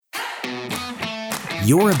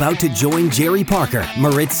You're about to join Jerry Parker,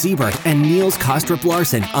 Moritz Siebert, and Niels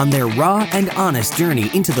Kostrup-Larsen on their raw and honest journey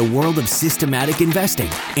into the world of systematic investing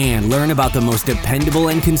and learn about the most dependable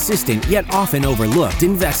and consistent yet often overlooked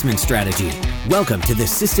investment strategy. Welcome to the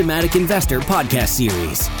Systematic Investor podcast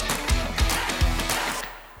series.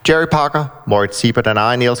 Jerry Parker, Moritz Siebert, and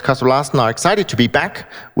I, Niels Kostrup-Larsen, are excited to be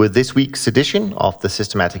back with this week's edition of the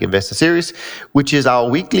Systematic Investor series, which is our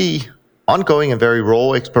weekly ongoing and very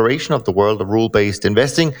raw exploration of the world of rule-based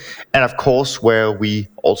investing, and of course, where we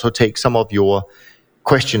also take some of your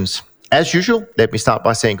questions. As usual, let me start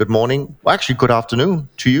by saying good morning, well, actually good afternoon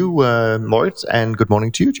to you, Moritz, and good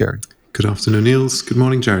morning to you, Jerry. Good afternoon, Niels. Good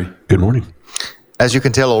morning, Jerry. Good morning. As you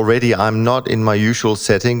can tell already, I'm not in my usual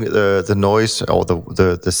setting. The noise or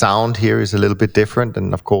the sound here is a little bit different,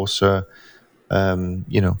 and of course, so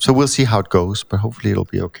we'll see how it goes, but hopefully it'll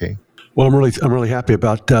be okay. Well, I'm really happy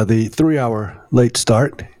about the 3-hour late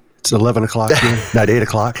start. It's 11 o'clock here, not 8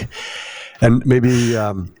 o'clock. And maybe,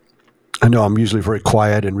 I know I'm usually very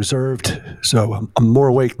quiet and reserved, so I'm more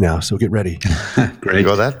awake now, so get ready. Great.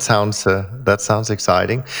 Well, that sounds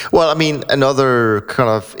exciting. Well, I mean, another kind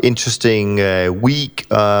of interesting week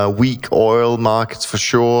oil markets for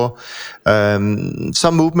sure. Some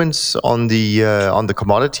movements on the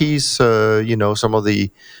commodities, some of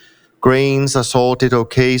the grains I saw did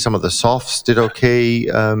okay, some of the softs did okay,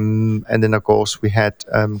 and then of course we had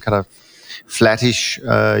kind of flattish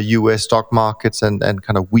US stock markets and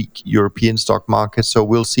kind of weak European stock markets. So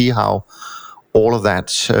we'll see how all of that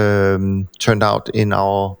turned out in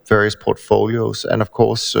our various portfolios. And of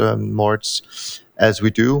course, Moritz, as we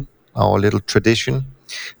do, our little tradition,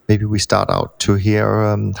 maybe we start out to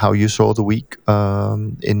hear how you saw the week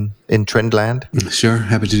in Trendland. Sure,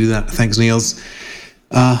 happy to do that. Thanks, Niels.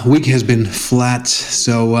 Week has been flat,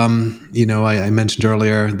 so I mentioned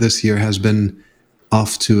earlier this year has been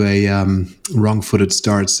off to a wrong-footed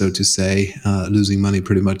start, so to say, losing money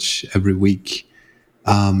pretty much every week,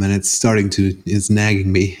 and it's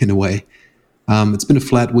nagging me in a way. It's been a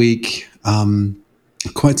flat week,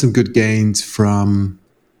 quite some good gains from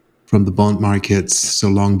the bond markets, so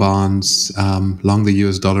long bonds, long the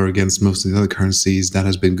US dollar against most of the other currencies. That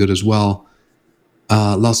has been good as well.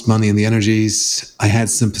 Lost money in the energies. I had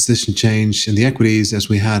some position change in the equities as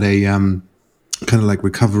we had a kind of like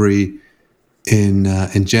recovery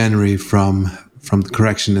in January from the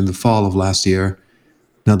correction in the fall of last year.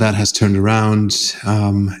 Now that has turned around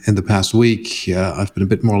in the past week. I've been a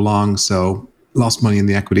bit more long, so lost money in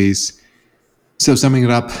the equities. So summing it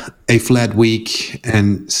up, a flat week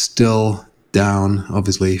and still down,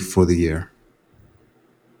 obviously, for the year.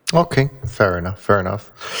 Okay, fair enough.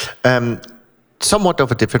 Somewhat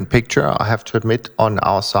of a different picture, I have to admit, on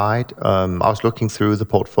our side. I was looking through the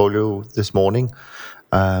portfolio this morning.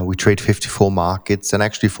 We trade 54 markets, and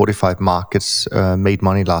actually 45 markets made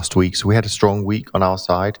money last week. So we had a strong week on our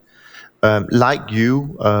side. Like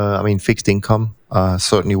you, fixed income,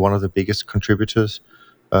 certainly one of the biggest contributors.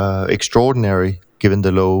 Extraordinary given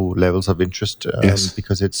the low levels of interest, yes.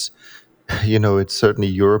 Because it's certainly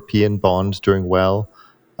European bonds doing well.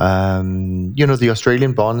 The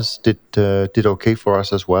Australian bonds did okay for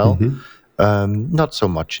us as well. Mm-hmm. Not so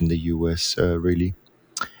much in the US, really.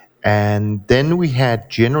 And then we had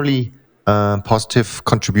generally positive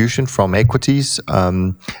contribution from equities,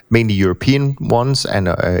 mainly European ones and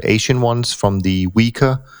Asian ones from the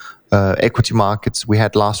weaker equity markets we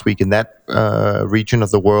had last week in that region of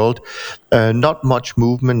the world. Not much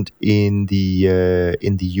movement in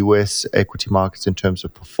the US equity markets in terms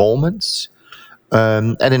of performance.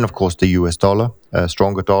 And then, of course, the US dollar,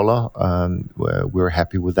 stronger dollar. We're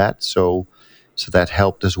happy with that. So that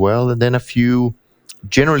helped as well. And then a few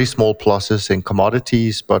generally small pluses in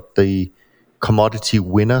commodities, but the commodity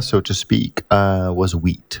winner, so to speak, was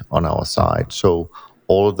wheat on our side. So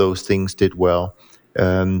all of those things did well.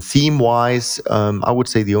 Theme-wise, I would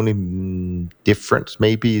say the only difference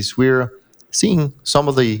maybe is we're seeing some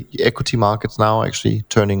of the equity markets now actually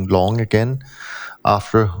turning long again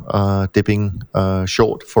after dipping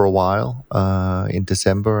short for a while in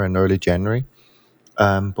December and early January.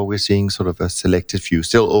 But we're seeing sort of a selected few.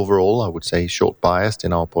 Still overall, I would say short biased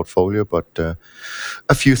in our portfolio, but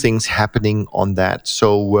a few things happening on that.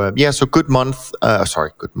 So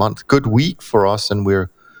good week for us, and we're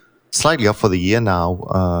slightly up for the year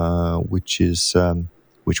now, which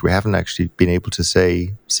we haven't actually been able to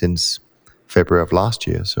say since February of last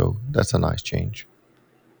year. So that's a nice change.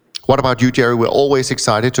 What about you, Jerry? We're always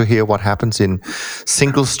excited to hear what happens in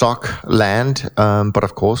single stock land. But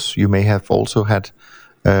of course, you may have also had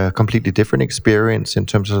a completely different experience in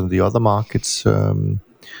terms of the other markets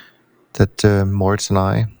that Moritz and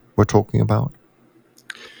I were talking about.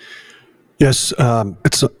 Yes,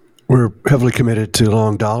 we're heavily committed to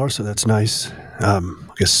long dollar, so that's nice. I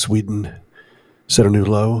guess Sweden set a new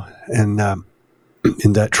low, and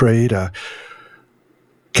in that trade,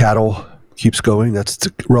 cattle keeps going. That's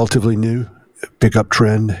relatively new. Big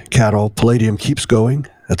uptrend. Cattle, palladium keeps going.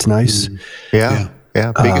 That's nice. Yeah.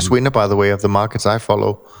 Biggest winner, by the way, of the markets I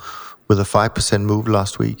follow, with a 5% move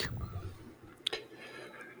last week.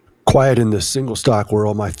 Quiet in the single stock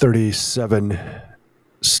world. My 37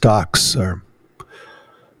 stocks are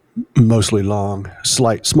mostly long,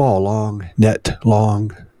 small long, net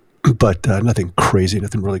long, but nothing crazy,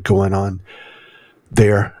 nothing really going on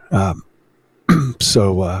there.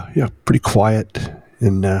 So pretty quiet,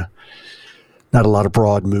 and not a lot of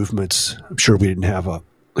broad movements. I'm sure we didn't have a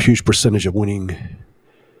huge percentage of winning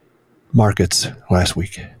markets last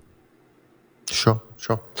week. Sure.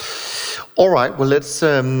 All right. Well, let's.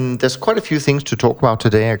 There's quite a few things to talk about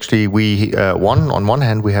today. Actually, on one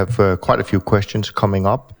hand, we have quite a few questions coming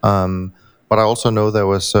up. But I also know there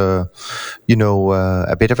was, a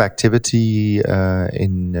bit of activity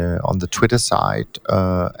on the Twitter side,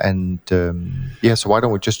 So why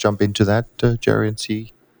don't we just jump into that, Jerry, and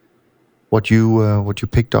see what you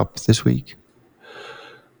picked up this week?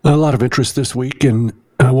 A lot of interest this week, and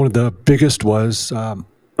one of the biggest was I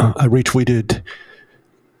retweeted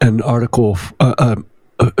an article, a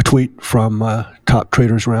tweet from Top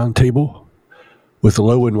Traders Roundtable with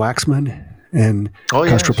Lowe and Waxman and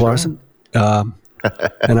Kastrup Larsen.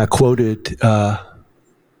 And I quoted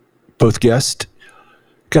both guests.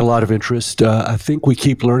 Got a lot of interest. I think we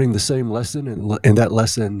keep learning the same lesson, and that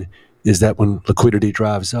lesson is that when liquidity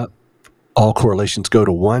drives up, all correlations go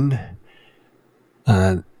to 1.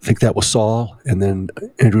 I think that was Saul, and then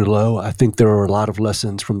Andrew Lowe. I think there are a lot of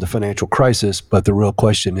lessons from the financial crisis, but the real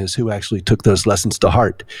question is who actually took those lessons to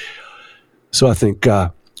heart. So I think,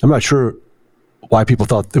 I'm not sure why people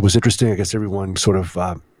thought it was interesting. I guess everyone sort of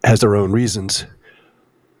has their own reasons,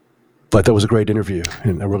 but that was a great interview,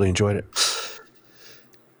 and I really enjoyed it.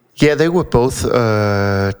 Yeah, they were both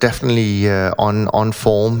definitely on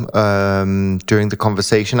form during the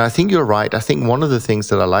conversation. I think you're right. I think one of the things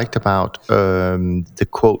that I liked about the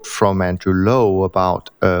quote from Andrew Lowe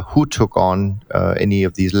about who took on any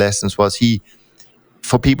of these lessons was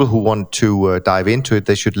for people who want to dive into it,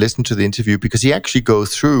 they should listen to the interview, because he actually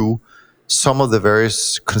goes through some of the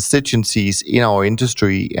various constituencies in our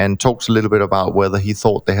industry and talks a little bit about whether he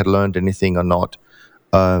thought they had learned anything or not.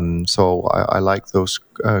 So I like those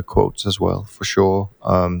quotes as well, for sure.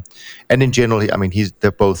 And in general, I mean,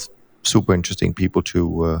 they're both super interesting people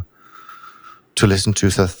to listen to.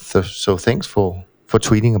 So thanks for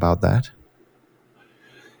tweeting about that.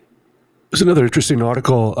 There's another interesting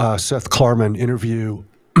article, Seth Klarman interview,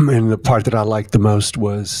 and the part that I liked the most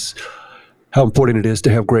was how important it is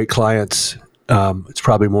to have great clients. It's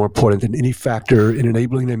probably more important than any factor in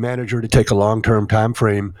enabling a manager to take a long-term time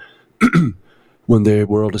frame when the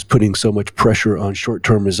world is putting so much pressure on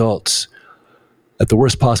short-term results. At the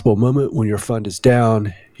worst possible moment, when your fund is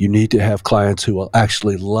down, you need to have clients who will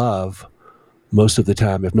actually love most of the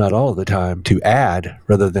time, if not all of the time, to add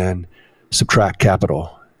rather than subtract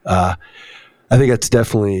capital. I think that's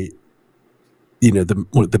definitely,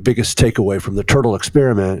 the biggest takeaway from the Turtle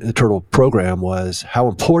experiment, the Turtle program, was how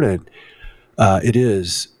important it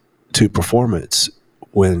is to performance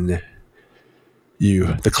when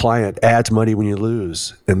the client adds money when you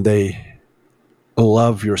lose, and they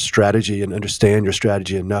love your strategy and understand your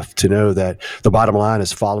strategy enough to know that the bottom line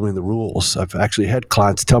is following the rules. I've actually had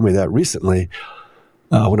clients tell me that recently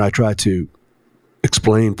when I try to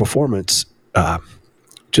explain performance.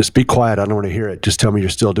 Just be quiet. I don't want to hear it. Just tell me you're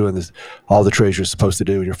still doing this, all the trades you're supposed to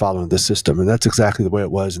do, and you're following this system. And that's exactly the way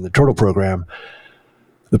it was in the Turtle program.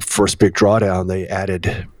 The first big drawdown, they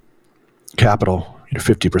added capital,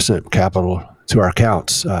 50% capital to our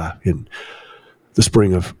accounts in the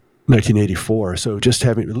spring of 1984. So just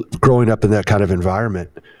growing up in that kind of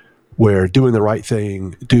environment where doing the right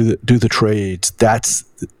thing, do the trades, that's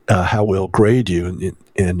how we'll grade you.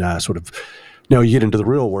 And sort of, now you get into the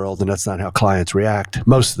real world, and that's not how clients react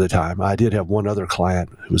most of the time. I did have one other client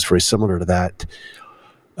who was very similar to that.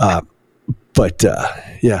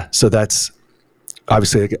 So that's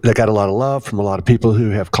obviously, they got a lot of love from a lot of people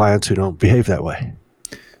who have clients who don't behave that way.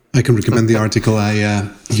 I can recommend the article.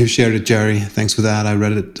 You shared it, Jerry. Thanks for that. I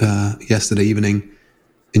read it yesterday evening.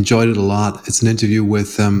 Enjoyed it a lot. It's an interview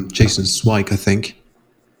with Jason Zweig, I think,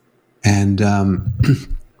 and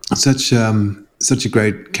such a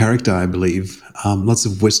great character, I believe. Lots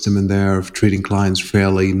of wisdom in there of treating clients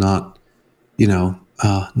fairly, not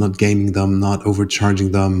gaming them, not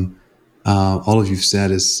overcharging them. All of you've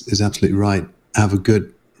said is absolutely right. Have a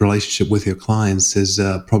good relationship with your clients is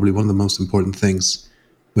probably one of the most important things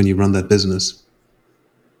when you run that business.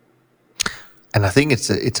 And I think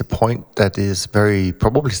it's a point that is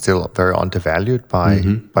probably still very undervalued by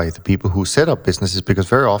the people who set up businesses, because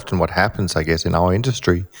very often what happens, I guess, in our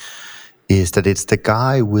industry is that it's the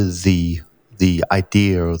guy with the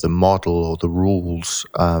idea or the model or the rules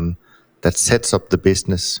that sets up the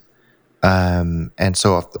business. And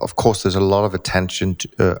so, of course, there's a lot of attention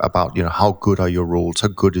about, how good are your rules, how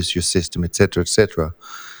good is your system, et cetera, et cetera.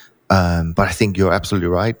 But I think you're absolutely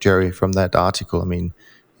right, Jerry, from that article. I mean,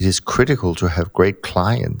 it is critical to have great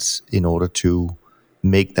clients in order to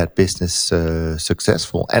make that business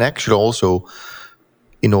successful. And actually also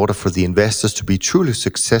in order for the investors to be truly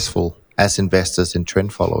successful as investors in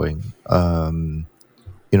trend following.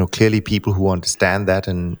 Clearly people who understand that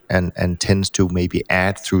and tends to maybe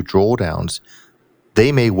add through drawdowns,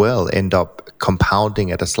 they may well end up compounding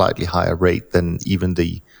at a slightly higher rate than even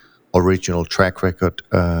the original track record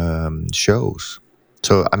shows.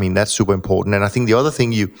 So, I mean, that's super important. And I think the other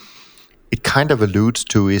thing it kind of alludes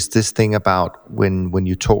to is this thing about when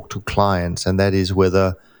you talk to clients, and that is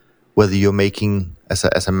whether you're making,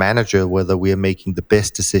 as a manager, whether we are making the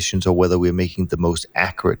best decisions or whether we're making the most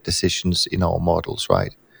accurate decisions in our models,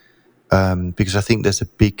 right? Because I think there's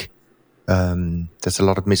a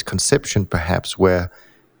lot of misconception perhaps where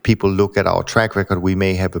people look at our track record. We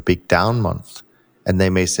may have a big down month and they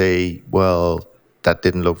may say, well, that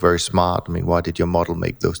didn't look very smart. I mean, why did your model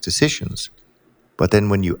make those decisions? But then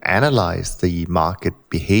when you analyze the market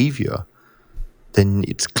behavior, then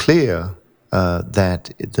it's clear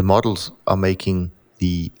that the models are making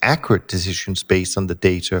the accurate decisions based on the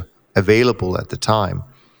data available at the time.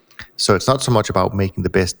 So it's not so much about making the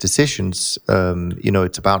best decisions.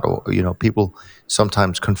 It's about, people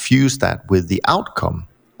sometimes confuse that with the outcome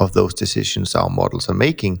of those decisions our models are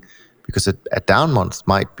making, because a down month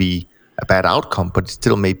might be a bad outcome, but it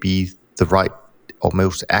still may be the right or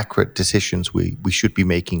most accurate decisions we should be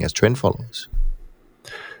making as trend followers.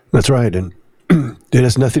 That's right. And it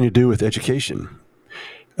has nothing to do with education.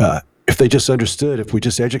 If they just understood, if we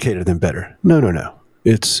just educated them better. No.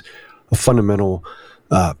 It's a fundamental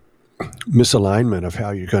misalignment of how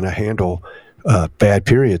you're going to handle bad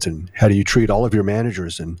periods, and how do you treat all of your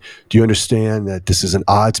managers, and do you understand that this is an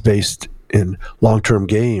odds-based and long-term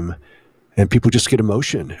game, and people just get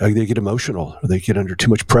they get emotional, or they get under too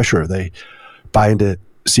much pressure, they buy into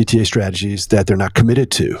CTA strategies that they're not committed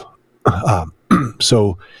to.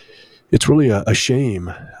 So it's really a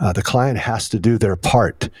shame. The client has to do their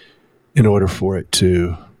part in order for it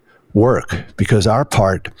to work, because our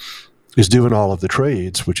part is doing all of the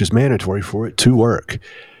trades, which is mandatory for it to work.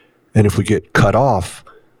 And if we get cut off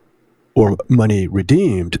or money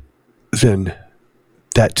redeemed, then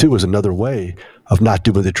that too is another way of not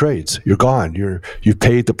doing the trades. You're gone. You've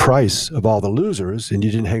paid the price of all the losers, and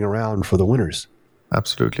you didn't hang around for the winners.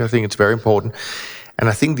 Absolutely. I think it's very important. And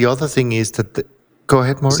I think the other thing is that go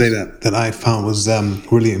ahead, Maurice. Say that I found was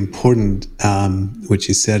really important, which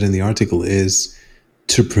you said in the article, is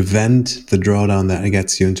to prevent the drawdown that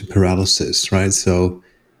gets you into paralysis, right? So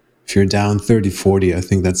if you're down 30, 40, I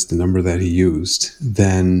think that's the number that he used,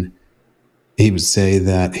 then he would say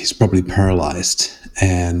that he's probably paralyzed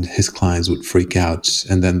and his clients would freak out.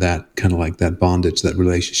 And then that kind of like that bondage, that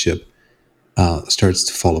relationship starts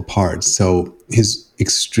to fall apart. So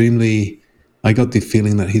I got the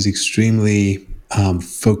feeling that he's extremely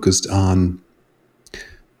focused on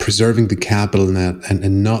preserving the capital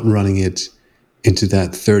and not running it into that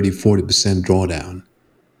 30-40% drawdown,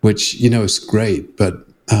 which, is great, but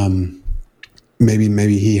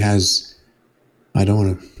maybe he has, I don't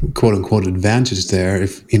want to quote unquote advantage there.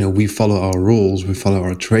 If, we follow our rules, we follow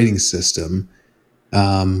our trading system,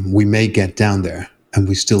 we may get down there and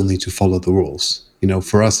we still need to follow the rules.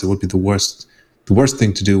 For us, it would be the worst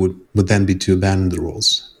thing to do would then be to abandon the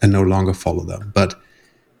rules and no longer follow them. But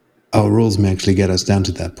our rules may actually get us down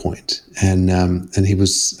to that point. And he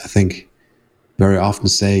was, I think, very often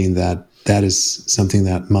saying that is something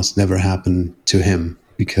that must never happen to him,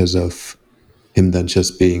 because of him then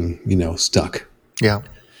just being, stuck. Yeah.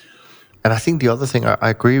 And I think the other thing, I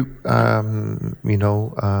agree,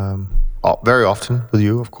 very often with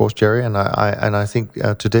you, of course, Jerry, and I think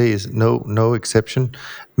today is no exception,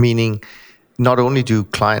 meaning not only do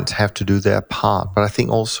clients have to do their part, but I think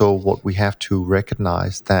also what we have to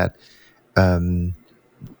recognize that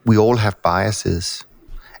we all have biases.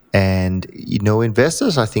 And,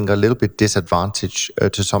 investors, I think, are a little bit disadvantaged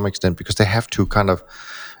to some extent, because they have to kind of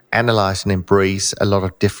analyze and embrace a lot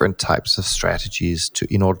of different types of strategies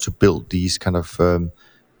in order to build these kind of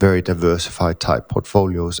very diversified type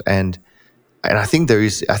portfolios. And and I think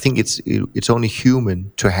it's only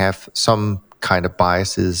human to have some kind of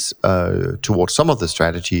biases towards some of the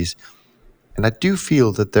strategies, and I do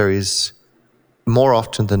feel that there is more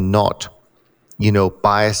often than not,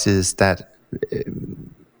 biases that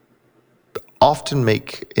often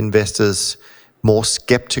make investors more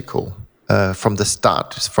skeptical from the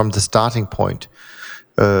starting point,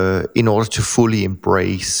 in order to fully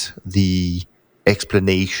embrace the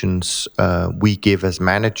explanations we give as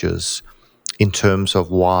managers in terms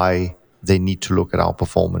of why they need to look at our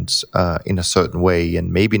performance in a certain way,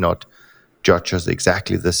 and maybe not judge us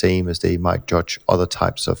exactly the same as they might judge other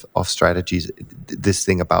types of strategies. This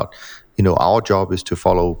thing about, our job is to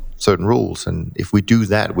follow certain rules, and if we do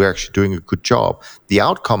that, we're actually doing a good job. The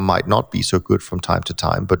outcome might not be so good from time to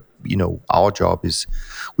time, but our job is,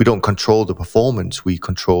 we don't control the performance. We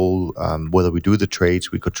control whether we do the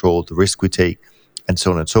trades, we control the risk we take, and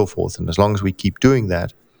so on and so forth. And as long as we keep doing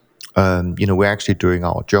that, we're actually doing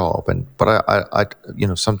our job. But I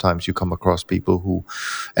sometimes you come across people who,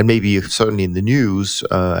 and maybe certainly in the news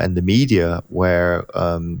and the media, where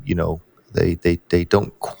they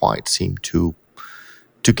don't quite seem to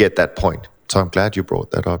get that point. So I'm glad you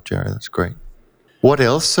brought that up, Jerry. That's great. What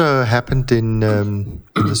else happened in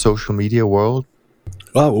the social media world?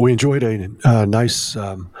 Well, we enjoyed a nice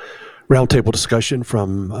roundtable discussion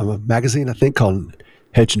from a magazine, I think, called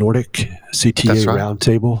Hedge Nordic, CTA right.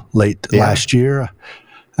 Roundtable last year.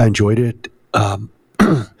 I enjoyed it.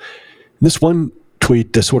 This one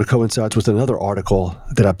tweet that sort of coincides with another article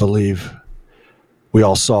that I believe we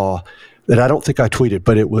all saw, that I don't think I tweeted,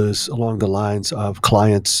 but it was along the lines of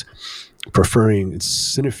clients preferring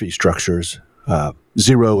incentive fee structures,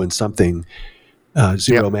 zero and something,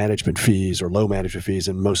 zero management fees or low management fees,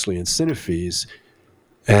 and mostly incentive fees.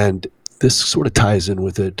 And this sort of ties in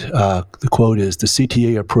with it. The quote is, "The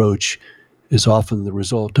CTA approach is often the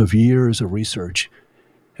result of years of research,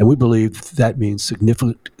 and we believe that means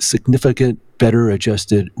significant better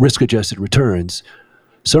risk-adjusted returns.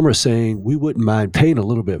 Some are saying we wouldn't mind paying a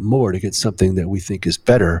little bit more to get something that we think is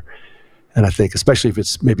better." And I think, especially if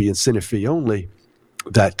it's maybe incentive fee only,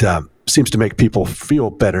 that seems to make people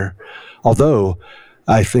feel better. Although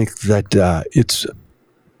I think that it's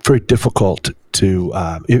very difficult to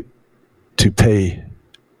pay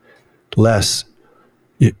less.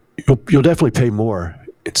 You'll definitely pay more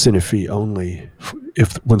incentive fee only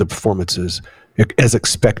when the performance is as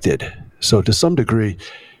expected. So to some degree,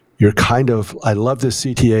 you're I love this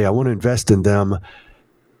CTA, I want to invest in them,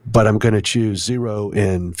 but I'm going to choose 0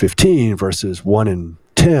 in 15 versus 1 in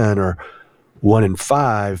 10 or 1 in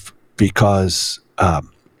 5 because, I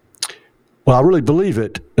really believe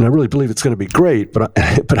it, and I really believe it's going to be great, but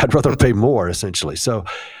I'd rather pay more, essentially. So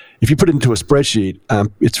if you put it into a spreadsheet,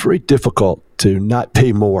 it's very difficult to not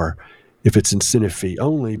pay more if it's incentive fee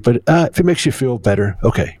only. But if it makes you feel better,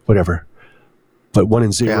 okay, whatever. But 1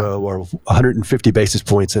 in 0 or 150 basis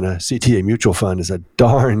points in a CTA mutual fund is a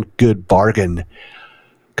darn good bargain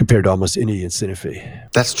compared to almost any incentive fee.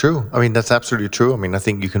 That's true. I mean, that's absolutely true. I mean, I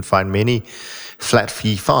think you can find many flat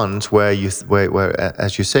fee funds where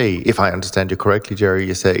as you say, if I understand you correctly, Jerry,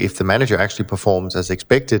 you say if the manager actually performs as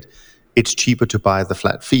expected, it's cheaper to buy the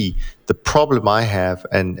flat fee. The problem I have,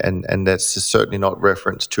 and that's certainly not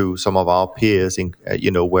reference to some of our peers,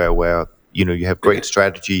 where you have great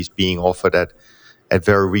strategies being offered at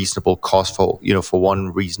very reasonable cost for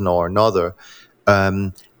one reason or another.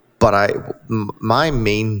 But my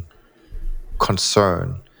main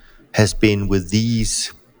concern has been with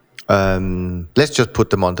these. Let's just put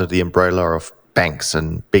them under the umbrella of banks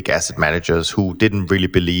and big asset managers who didn't really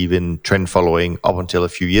believe in trend following up until a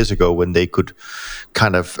few years ago, when they could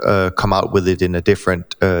kind of come out with it in a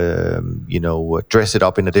different, dress it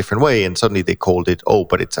up in a different way, and suddenly they called it,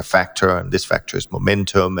 but it's a factor, and this factor is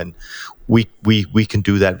momentum, and we can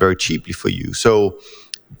do that very cheaply for you. So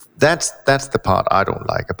that's the part I don't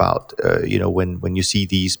like about when you see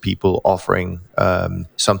these people offering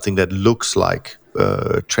something that looks like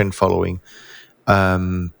trend following.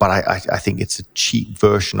 But I think it's a cheap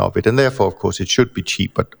version of it, and therefore, of course, it should be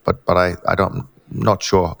cheap. But I'm not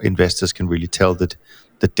sure investors can really tell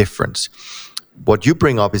the difference. What you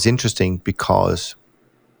bring up is interesting, because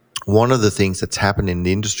one of the things that's happened in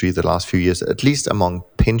the industry the last few years, at least among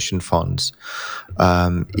pension funds,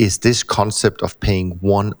 is this concept of paying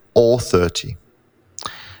 1 or 30.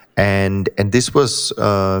 And this was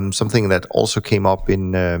something that also came up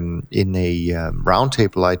in a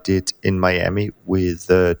roundtable I did in Miami with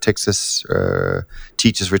the Texas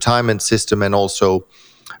Teachers Retirement System and also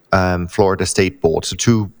Florida State Board, so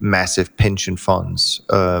 2 massive pension funds.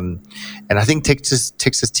 And I think Texas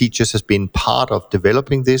Teachers has been part of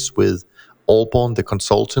developing this with Allborn, the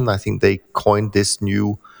consultant. I think they coined this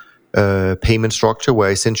new payment structure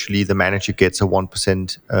where essentially the manager gets a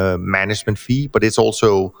 1% management fee, but it's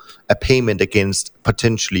also a payment against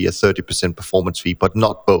potentially a 30% performance fee, but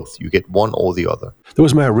not both. You get one or the other. That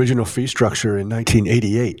was my original fee structure in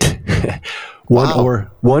 1988.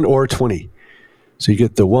 one or 20. So you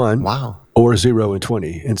get the one or 0 and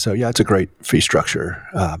 20. And so, it's a great fee structure.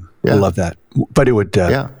 I love that. But it would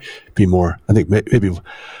be more, I think maybe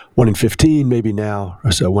 1 in 15, maybe now,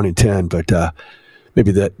 or so 1 in 10, but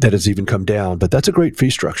maybe that has even come down. But that's a great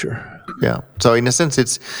fee structure. Yeah. So in a sense,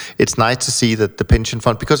 it's nice to see that the pension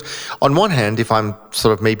fund, because on one hand, if I'm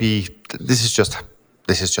sort of maybe, this is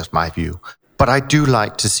just my view, but I do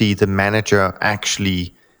like to see the manager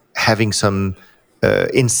actually having some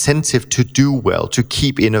incentive to do well, to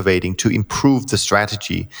keep innovating, to improve the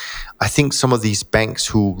strategy. I think some of these banks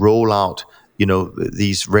who roll out,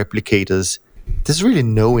 these replicators, there's really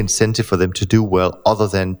no incentive for them to do well other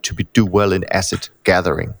than to do well in asset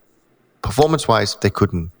gathering. Performance-wise,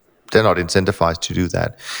 they're not incentivized to do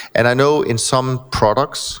that. And I know in some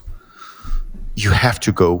products, you have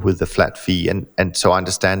to go with the flat fee. And so I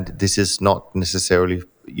understand this is not necessarily,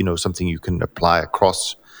 something you can apply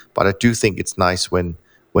across. But I do think it's nice when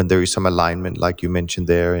there is some alignment, like you mentioned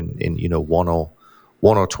there, in 1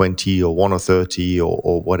 or 20 or 1 or 30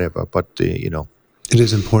 or whatever. But, It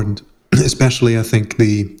is important, especially, I think,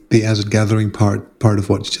 the asset gathering part of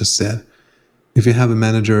what you just said. If you have a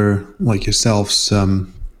manager like yourselves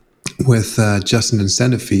with just an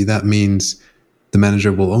incentive fee, that means the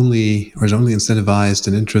manager is only incentivized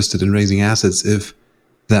and interested in raising assets if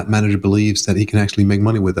that manager believes that he can actually make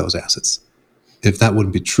money with those assets. If that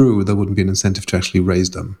wouldn't be true, there wouldn't be an incentive to actually raise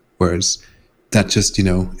them. Whereas that just,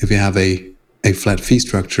 if you have a flat fee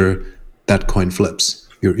structure, that coin flips.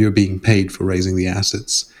 You're being paid for raising the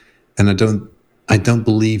assets. And I don't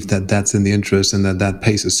believe that that's in the interest and that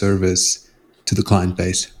pays a service to the client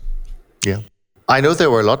base. Yeah. I know there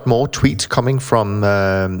were a lot more tweets coming from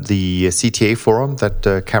the CTA forum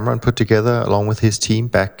that Cameron put together along with his team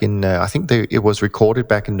back in, I think it was recorded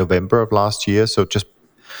back in November of last year. So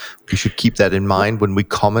we should keep that in mind when we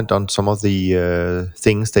comment on some of the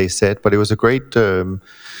things they said. But it was a great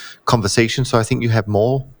conversation. So I think you have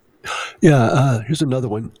more. Yeah, here's another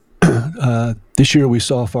one. This year we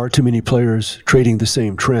saw far too many players trading the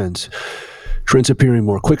same trends. Trends appearing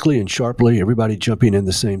more quickly and sharply, everybody jumping in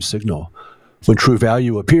the same signal. When true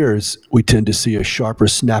value appears, we tend to see a sharper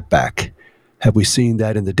snapback. Have we seen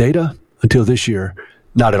that in the data? Until this year,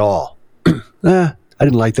 not at all. I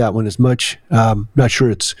didn't like that one as much. Not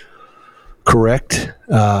sure it's correct.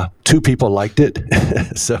 2 people liked it.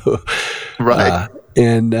 So, right.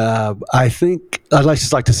 I think I'd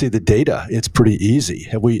just like to see the data. It's pretty easy.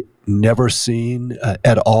 Have we never seen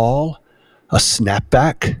at all a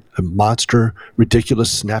snapback, a monster,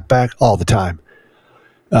 ridiculous snapback all the time?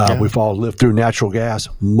 We've all lived through natural gas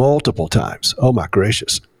multiple times. Oh my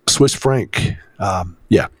gracious. Swiss franc.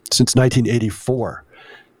 Since 1984,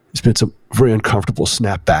 it's been some very uncomfortable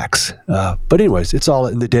snapbacks. But anyways, it's all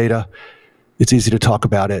in the data. It's easy to talk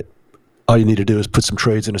about it. All you need to do is put some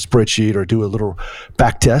trades in a spreadsheet or do a little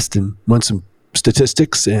back test and run some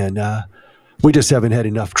statistics. And we just haven't had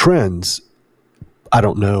enough trends. I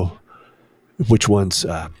don't know which ones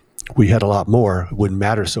we had a lot more. It wouldn't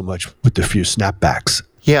matter so much with the few snapbacks.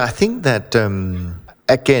 Yeah, I think that,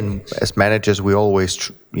 again, as managers, we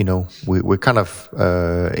always, we're kind of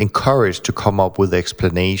encouraged to come up with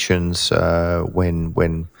explanations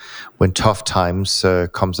when tough times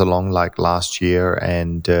comes along, like last year,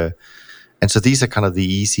 and so these are kind of the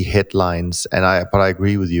easy headlines. But I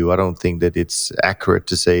agree with you. I don't think that it's accurate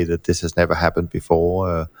to say that this has never happened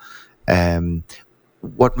before.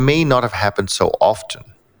 What may not have happened so often,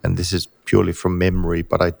 and this is purely from memory,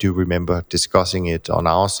 but I do remember discussing it on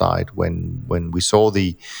our side when we saw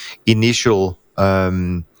the initial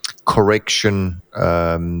correction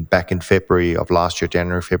back in February of last year,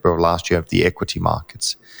 January, February of last year, of the equity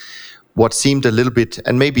markets. What seemed a little bit,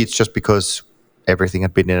 and maybe it's just because everything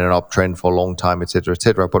had been in an uptrend for a long time, et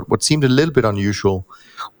cetera, but what seemed a little bit unusual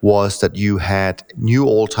was that you had new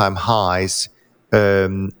all-time highs,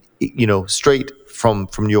 straight from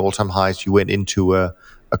new all-time highs, you went into a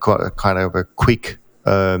kind of a quick,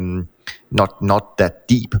 not that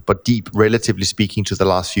deep, but deep, relatively speaking, to the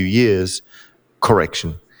last few years,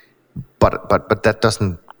 correction. But that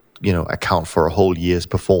doesn't, account for a whole year's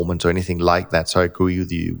performance or anything like that. So I agree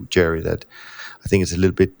with you, Jerry, that I think it's a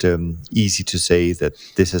little bit easy to say that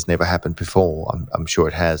this has never happened before. I'm sure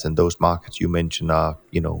it has, and those markets you mentioned are,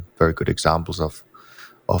 very good examples of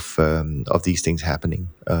these things happening.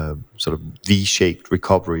 Sort of V-shaped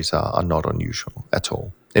recoveries are not unusual at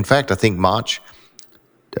all. In fact, I think March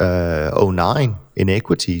 09 in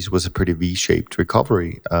equities was a pretty V-shaped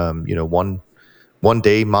recovery. One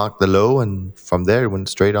day marked the low, and from there it went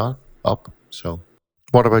straight up. So,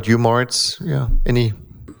 what about you, Moritz? Yeah, any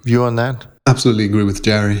view on that? Absolutely agree with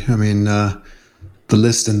Jerry. I mean, the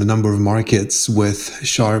list and the number of markets with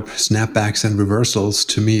sharp snapbacks and reversals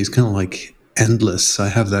to me is kind of like endless. I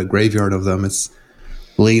have that graveyard of them. It's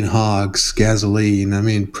lean hogs, gasoline. I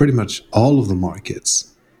mean, pretty much all of the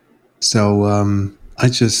markets. So I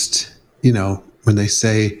just, when they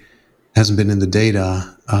say it hasn't been in the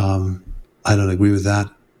data, I don't agree with that.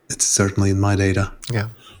 It's certainly in my data. Yeah.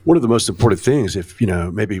 One of the most important things, if,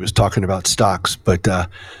 maybe he was talking about stocks, but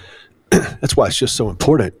that's why it's just so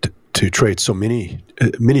important to trade so many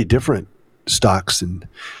different stocks and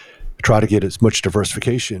try to get as much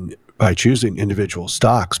diversification by choosing individual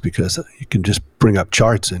stocks, because you can just bring up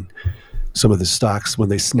charts, and some of the stocks, when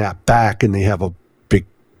they snap back and they have a big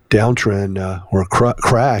downtrend or a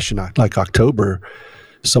crash in like October,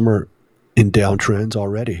 some are in downtrends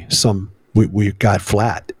already. Some we got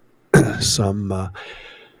flat. Some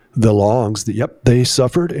the longs, they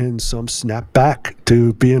suffered, and some snapped back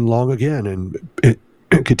to being long again, and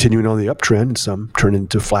continuing on the uptrend, and some turn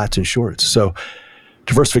into flats and shorts. So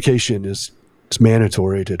diversification is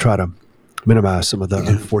mandatory to try to minimize some of the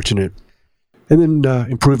unfortunate, and then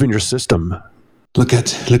improving your system. Look at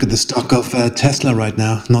the stock of Tesla right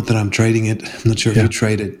now. Not that I'm trading it. I'm not sure if you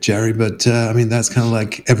trade it, Jerry, but I mean, that's kind of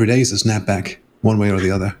like every day is a snapback, one way or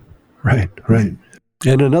the other. Right.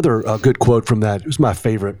 And another good quote from that, it was my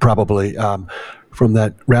favorite probably, from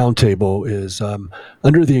that roundtable is,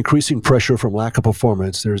 under the increasing pressure from lack of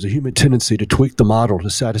performance, there is a human tendency to tweak the model to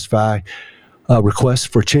satisfy requests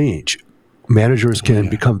for change. Managers can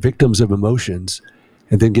become victims of emotions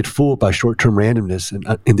and then get fooled by short-term randomness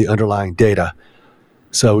in the underlying data.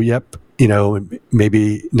 So,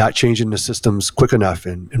 maybe not changing the systems quick enough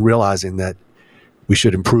and realizing that we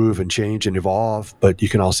should improve and change and evolve, but you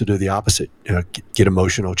can also do the opposite. Get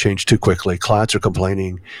emotional, change too quickly. Clients are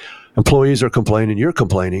complaining, employees are complaining, you're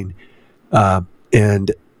complaining,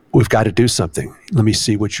 and we've got to do something. Let me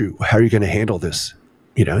see how are you going to handle this?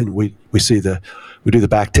 And we do the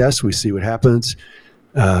back test, we see what happens.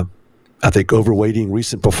 I think overweighting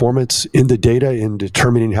recent performance in the data in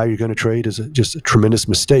determining how you're going to trade is just a tremendous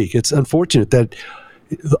mistake. It's unfortunate that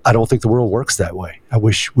I don't think the world works that way. I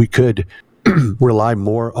wish we could rely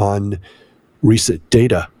more on recent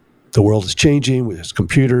data. The world is changing. There's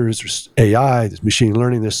computers, there's AI, there's machine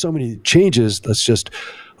learning. There's so many changes. Let's just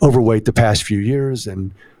overweight the past few years,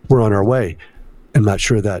 and we're on our way. I'm not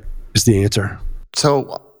sure that is the answer.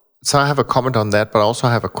 So I have a comment on that, but I also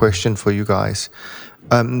have a question for you guys.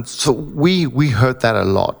 So we heard that a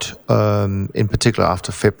lot, in particular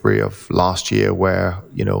after February of last year, where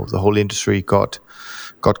the whole industry got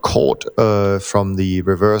caught from the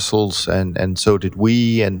reversals, and so did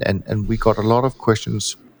we, and we got a lot of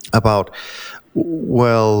questions about,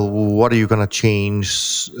 well, what are you going to change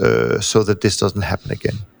so that this doesn't happen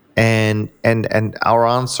again? And our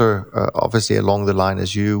answer, obviously along the line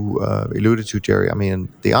as you alluded to, Jerry, I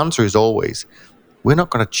mean, the answer is always, we're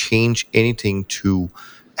not going to change anything to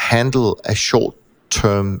handle a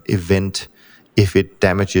short-term event if it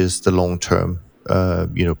damages the long-term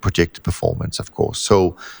projected performance, of course.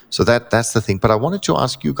 So that's the thing. But I wanted to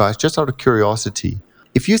ask you guys, just out of curiosity,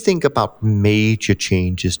 if you think about major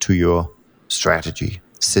changes to your strategy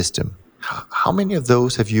system, how many of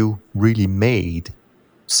those have you really made,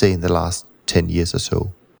 say, in the last 10 years or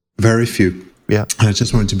so? Very few. Yeah. I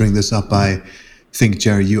just wanted to bring this up. I think,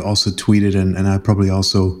 Jerry, you also tweeted, and I probably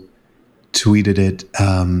also tweeted it.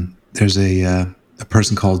 There's a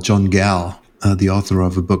person called John Gall, the author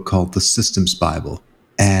of a book called The Systems Bible.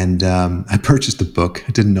 And I purchased the book.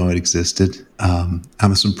 I didn't know it existed.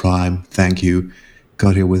 Amazon Prime, thank you.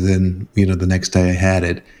 Got here within, the next day I had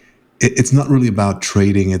it. It's not really about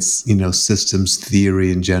trading. It's, systems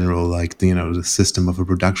theory in general, like, the system of a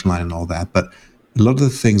production line and all that. But a lot of the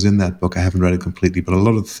things in that book, I haven't read it completely, but a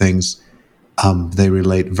lot of the things, they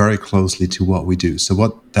relate very closely to what we do. So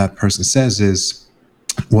what that person says is,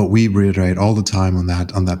 what we reiterate all the time on that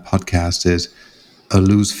podcast is, a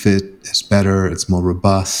loose fit is better, it's more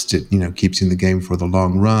robust, it keeps you in the game for the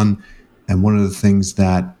long run. And one of the things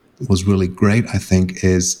that was really great, I think,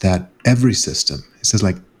 is that every system, it says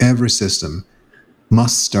like every system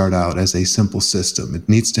must start out as a simple system. It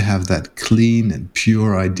needs to have that clean and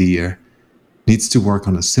pure idea, needs to work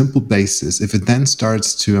on a simple basis. If it then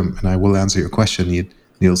starts to, and I will answer your question,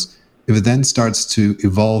 Niels, if it then starts to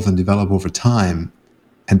evolve and develop over time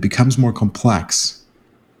and becomes more complex,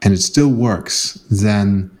 and it still works,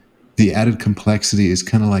 then the added complexity is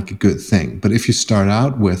kind of like a good thing. But if you start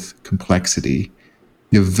out with complexity,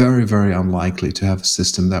 you're very, very unlikely to have a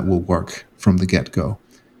system that will work from the get-go.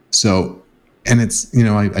 So, and it's,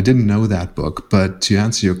 I didn't know that book, but to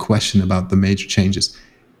answer your question about the major changes,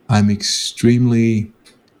 I'm extremely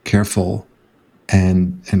careful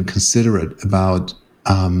and considerate about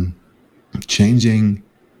changing,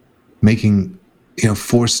 making,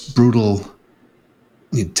 forced, brutal,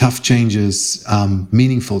 tough changes,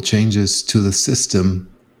 meaningful changes to the system,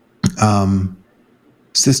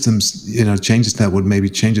 systems, changes that would maybe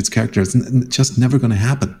change its character. It's just never going to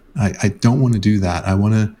happen. I don't want to do that. I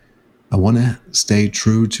want to stay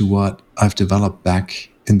true to what I've developed back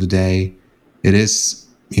in the day. It is,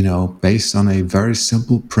 based on a very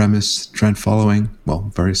simple premise, trend following.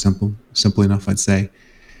 Well, very simple enough, I'd say.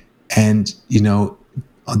 And,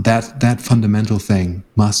 that fundamental thing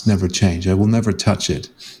must never change. I will never touch it.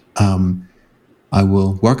 I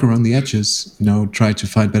will work around the edges, try to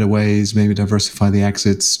find better ways, maybe diversify the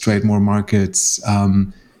exits, trade more markets,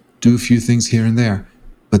 do a few things here and there.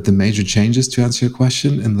 But the major changes, to answer your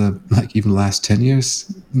question, in the even last 10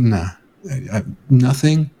 years,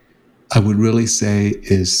 nothing I would really say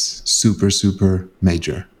is super, super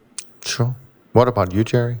major. Sure. What about you,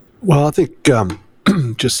 Jerry? Well, I think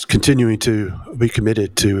just continuing to be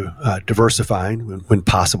committed to diversifying when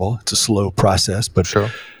possible. It's a slow process, but sure.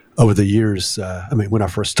 Over the years, when I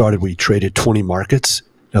first started, we traded 20 markets.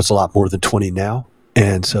 That's a lot more than 20 now.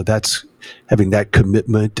 And so that's having that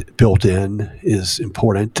commitment built in is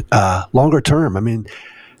important. Longer term,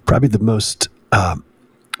 probably the most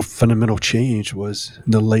fundamental change was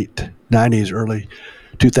in the late 90s, early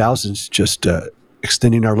 2000s, just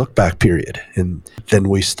extending our look back period. And then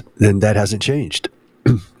that hasn't changed.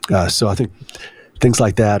 So I think things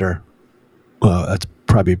like that that's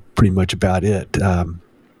probably pretty much about it.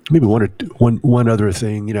 Maybe one other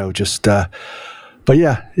thing, but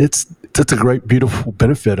yeah, it's a great, beautiful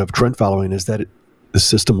benefit of trend following is that the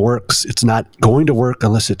system works. It's not going to work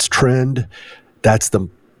unless it's trend. That's the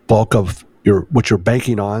bulk of what you're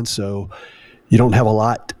banking on. So you don't have a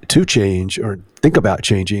lot to change or think about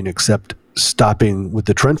changing except stopping with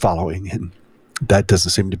the trend following. And that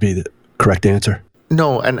doesn't seem to be the correct answer.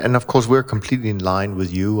 No, and of course we're completely in line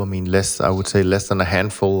with you. I would say less than a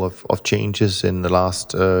handful of changes in the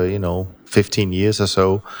last 15 years or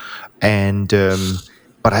so, and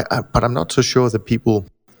but I'm not so sure that people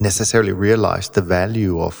necessarily realize the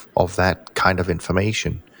value of that kind of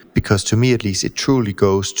information, because to me at least it truly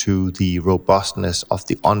goes to the robustness of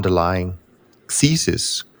the underlying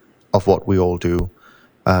thesis of what we all do.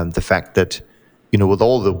 The fact that with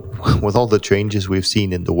all the changes we've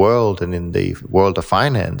seen in the world and in the world of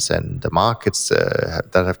finance and the markets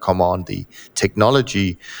that have come on, the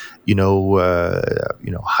technology,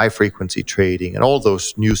 high frequency trading and all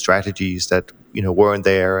those new strategies that weren't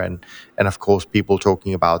there, and of course people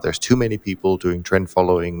talking about there's too many people doing trend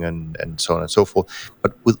following and so on and so forth.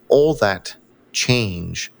 But with all that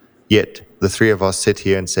change, yet the three of us sit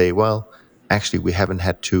here and say, well, actually we haven't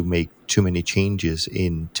had to make too many changes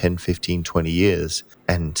in 10, 15, 20 years,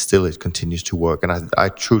 and still it continues to work. And I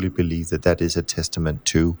truly believe that is a testament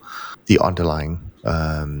to the underlying,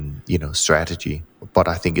 strategy. But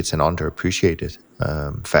I think it's an underappreciated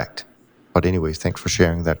fact. But anyways, thanks for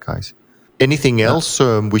sharing that, guys. Anything else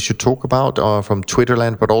we should talk about from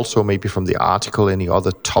Twitterland, but also maybe from the article, any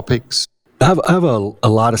other topics? I have a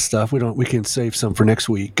lot of stuff. We can save some for next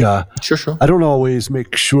week. Sure. I don't always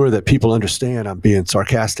make sure that people understand I'm being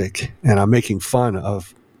sarcastic and I'm making fun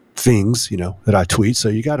of things, that I tweet. So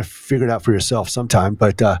you got to figure it out for yourself sometime.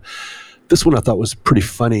 But this one I thought was pretty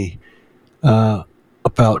funny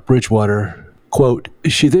about Bridgewater. Quote,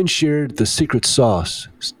 she then shared the secret sauce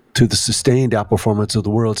to the sustained outperformance of the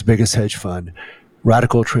world's biggest hedge fund,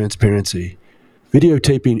 radical transparency,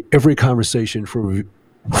 videotaping every conversation for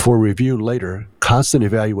review later, constant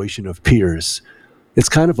evaluation of peers. It's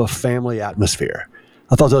kind of a family atmosphere.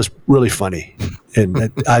 I thought that was really funny.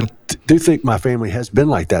 And I do think my family has been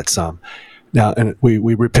like that some. Now, and we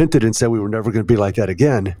repented and said we were never going to be like that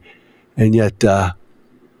again. And yet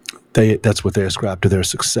that's what they ascribe to their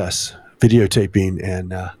success, videotaping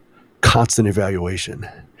and constant evaluation.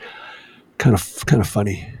 Kind of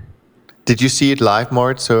funny. Did you see it live,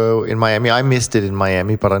 Moritz? So in Miami, I missed it in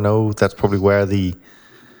Miami, but I know that's probably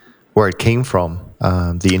where it came from,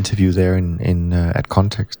 the interview there in at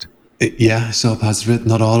Context. Yeah, I saw parts of it,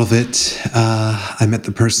 not all of it. I met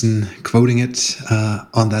the person quoting it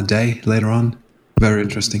on that day later on. Very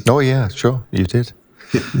interesting. Oh yeah, sure, you did.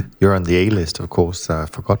 You're on the A list, of course. I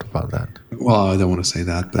forgot about that. Well, I don't want to say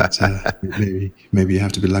that, but maybe you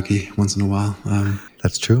have to be lucky once in a while.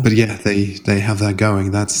 That's true. But yeah, they have that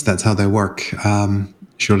going. That's how they work.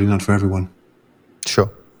 Surely not for everyone.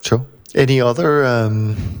 Sure. Any other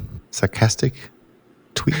sarcastic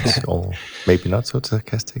tweets, or maybe not so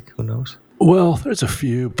sarcastic? Who knows? Well, there's a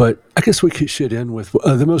few, but I guess we should end with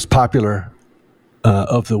the most popular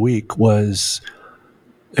of the week was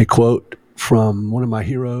a quote from one of my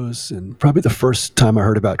heroes, and probably the first time I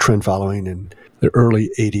heard about trend following in the early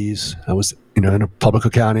 80s. I was, in a public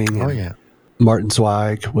accounting. Oh, yeah. Martin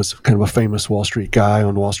Zweig was kind of a famous Wall Street guy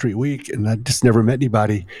on Wall Street Week, and I just never met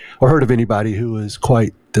anybody or heard of anybody who was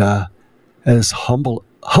quite as humble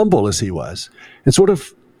as he was, and sort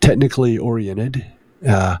of technically oriented.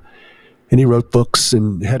 And he wrote books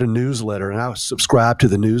and had a newsletter, and I was subscribed to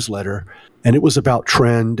the newsletter, and it was about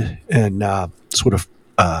trend and sort of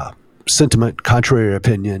sentiment, contrary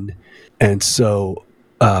opinion. And so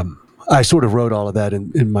I sort of wrote all of that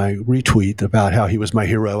in my retweet about how he was my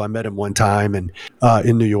hero. I met him one time in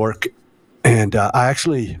New York, and I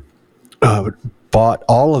actually bought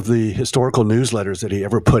all of the historical newsletters that he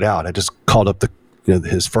ever put out. I just called up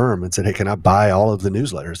his firm and said, "Hey, can I buy all of the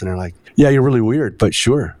newsletters?" And they're like, "Yeah, you're really weird, but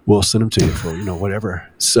sure, we'll send them to you for whatever."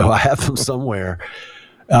 So I have them somewhere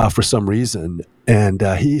for some reason, and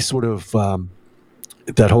he sort of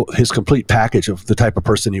his complete package of the type of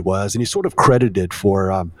person he was, and he's sort of credited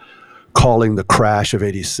for calling the crash of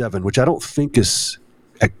 '87, which I don't think is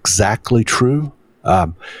exactly true.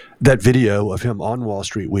 That video of him on Wall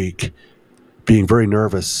Street Week being very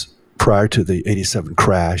nervous prior to the '87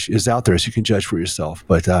 crash is out there, so you can judge for yourself.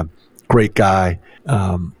 But great guy.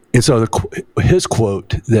 And so his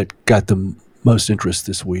quote that got the most interest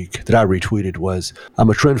this week that I retweeted was, "I'm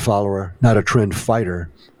a trend follower, not a trend fighter.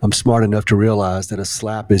 I'm smart enough to realize that a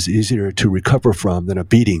slap is easier to recover from than a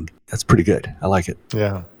beating." That's pretty good. I like it.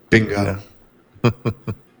 Yeah. Bingo. Yeah.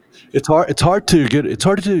 It's hard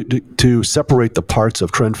to separate the parts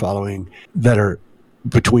of trend following that are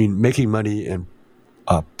between making money and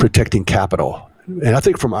protecting capital. And I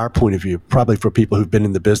think from our point of view, probably for people who've been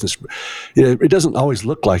in the business, it doesn't always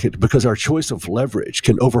look like it because our choice of leverage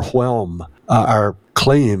can overwhelm our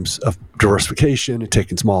claims of diversification and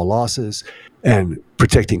taking small losses and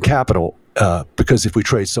protecting capital. Because if we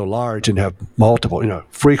trade so large and have multiple,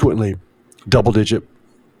 frequently double-digit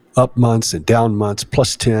up months and down months,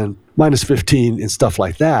 plus 10, minus 15 and stuff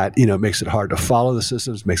like that, it makes it hard to follow the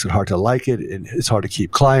systems, makes it hard to like it, and it's hard to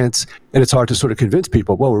keep clients, and it's hard to sort of convince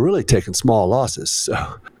people, well, we're really taking small losses. So,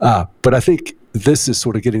 but I think this is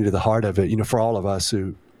sort of getting to the heart of it, for all of us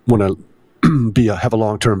who want to have a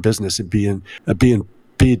long-term business and do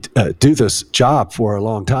this job for a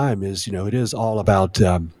long time is, it is all about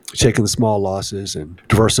taking the small losses and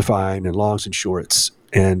diversifying and longs and shorts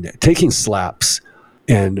and taking slaps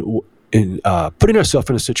and putting ourselves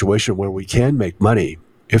in a situation where we can make money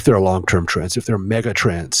if there are long-term trends, if there are mega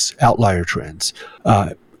trends, outlier trends.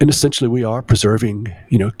 And essentially we are preserving,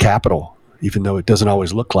 capital, even though it doesn't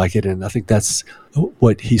always look like it. And I think that's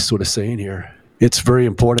what he's sort of saying here. It's very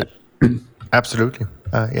important. Absolutely.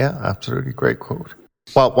 Yeah, absolutely. Great quote.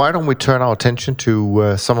 Well, why don't we turn our attention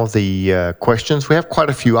to some of the questions? We have quite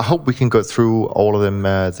a few. I hope we can go through all of them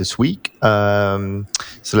this week.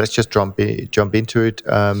 So let's just jump into it.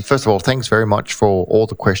 First of all, thanks very much for all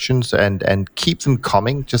the questions and keep them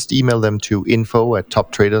coming. Just email them to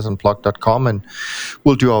info@toptradersunplugged.com and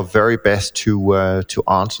we'll do our very best to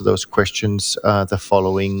answer those questions the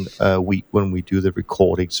following week when we do the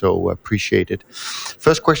recording. So appreciate it.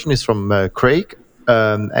 First question is from Craig.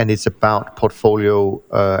 And it's about portfolio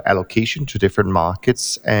allocation to different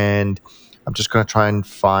markets. And I'm just going to try and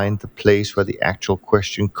find the place where the actual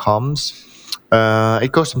question comes.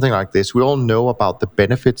 It goes something like this. We all know about the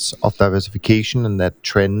benefits of diversification and that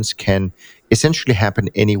trends can essentially happen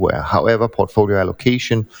anywhere. However, portfolio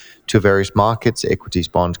allocation to various markets, equities,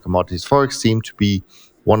 bonds, commodities, forex, seem to be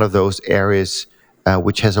one of those areas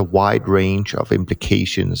which has a wide range of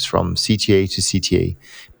implications from CTA to CTA.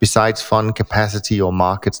 Besides fund capacity or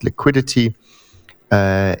markets liquidity,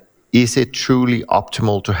 is it truly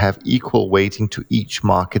optimal to have equal weighting to each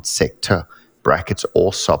market sector, brackets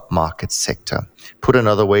or sub-market sector? Put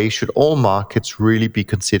another way, should all markets really be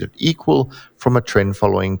considered equal from a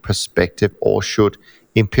trend-following perspective, or should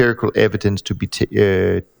empirical evidence to be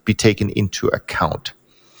taken into account?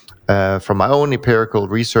 From my own empirical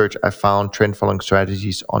research, I found trend-following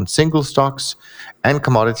strategies on single stocks and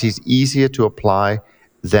commodities easier to apply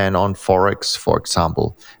than on forex, for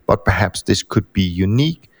example. But perhaps this could be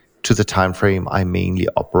unique to the time frame I mainly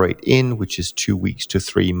operate in, which is 2 weeks to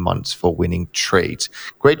 3 months for winning trades.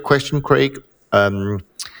 Great question, Craig. I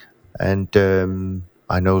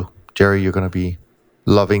know, Jerry, you're going to be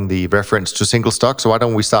loving the reference to single stock. So why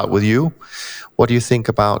don't we start with you? What do you think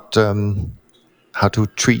about how to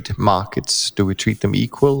treat markets? Do we treat them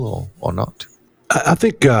equal or not? I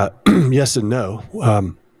think yes and no.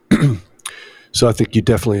 So I think you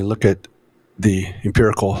definitely look at the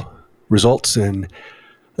empirical results and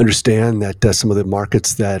understand that some of the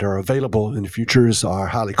markets that are available in the futures are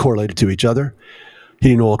highly correlated to each other,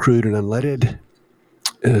 heating oil, crude, and unleaded.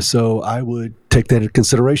 So I would take that into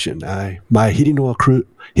consideration. My heating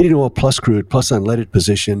oil plus crude plus unleaded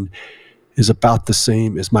position is about the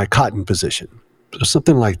same as my cotton position. So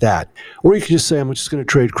something like that. Or you could just say, I'm just going to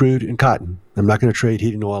trade crude and cotton. I'm not going to trade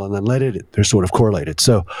heating oil and unleaded. They're sort of correlated.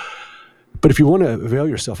 So, but if you want to avail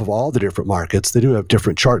yourself of all the different markets, they do have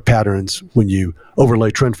different chart patterns. When you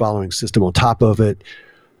overlay trend following system on top of it,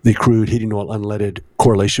 the crude, heating oil, unleaded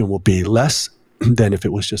correlation will be less than if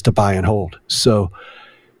it was just a buy and hold. So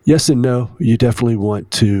yes and no, you definitely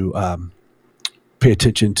want to pay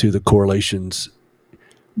attention to the correlations,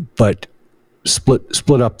 but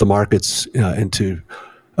split up the markets into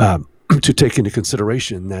to take into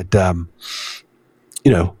consideration that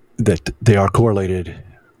that they are correlated,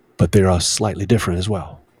 but they are slightly different as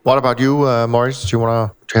well. What about you, Maurice? Do you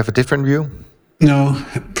want to have a different view? No,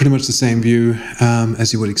 pretty much the same view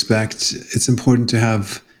as you would expect. It's important to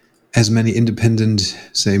have as many independent,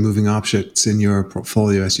 say, moving objects in your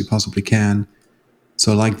portfolio as you possibly can.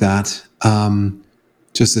 So I like that.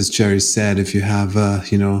 Just as Jerry said, if you have,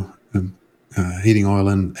 heating oil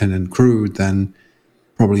and crude, then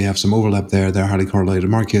probably you have some overlap there. They're highly correlated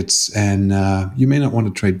markets, and you may not want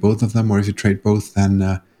to trade both of them, or if you trade both,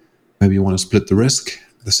 then maybe you want to split the risk.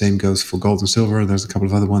 The same goes for gold and silver. There's a couple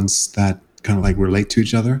of other ones that kind of like relate to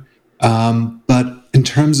each other. But in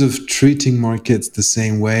terms of treating markets the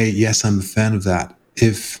same way, yes, I'm a fan of that.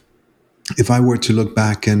 If I were to look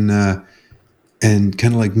back and kind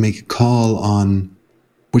of like make a call on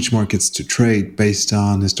which markets to trade based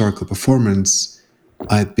on historical performance,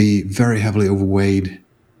 I'd be very heavily overweight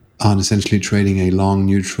on essentially trading a long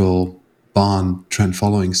neutral bond trend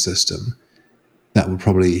following system. That would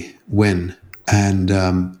probably win and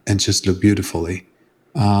just look beautifully.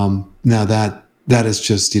 Now that is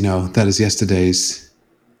just, that is yesterday's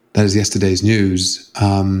news.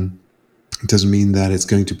 It doesn't mean that it's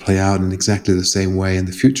going to play out in exactly the same way in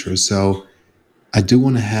the future. So I do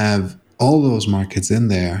want to have all those markets in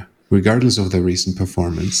there, regardless of their recent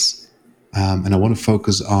performance. And I want to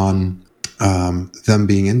focus on them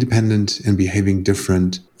being independent and behaving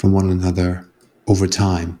different from one another over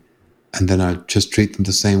time. And then I just treat them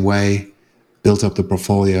the same way, build up the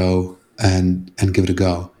portfolio, and give it a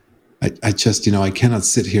go. I just, I cannot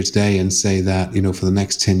sit here today and say that, for the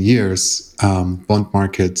next 10 years, bond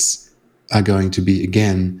markets are going to be,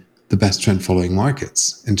 again, the best trend following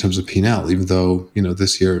markets in terms of P&L, even though,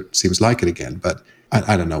 this year seems like it again. But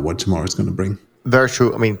I don't know what tomorrow is going to bring. Very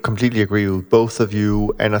true. I mean, completely agree with both of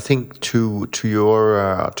you. And I think to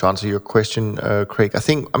answer your question, Craig,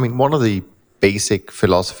 one of the basic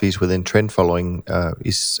philosophies within trend following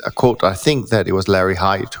is a quote. I think that it was Larry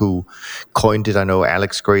Hite who coined it. I know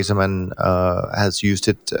Alex Grayserman has used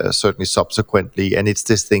it certainly subsequently. And it's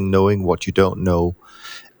this thing, knowing what you don't know.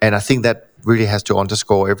 And I think that really has to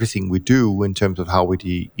underscore everything we do in terms of how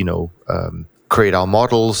we, create our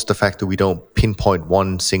models, the fact that we don't pinpoint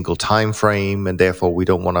one single time frame, and therefore we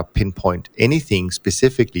don't want to pinpoint anything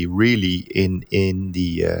specifically really in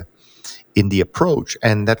the approach.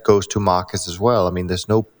 And that goes to markets as well. I mean, there's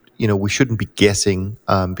no, we shouldn't be guessing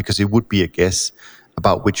because it would be a guess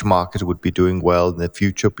about which market would be doing well in the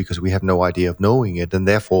future because we have no idea of knowing it. And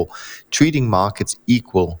therefore, treating markets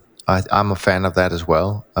equal, I'm a fan of that as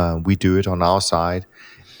well. We do it on our side.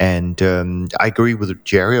 And I agree with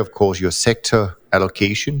Jerry, of course, your sector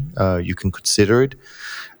allocation, you can consider it.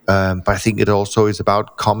 But I think it also is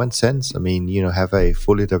about common sense. I mean, have a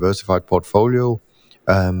fully diversified portfolio,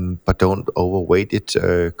 but don't overweight it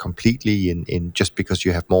completely in just because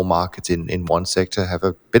you have more markets in one sector. Have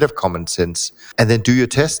a bit of common sense. And then do your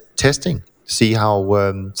testing. See how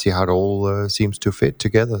it all seems to fit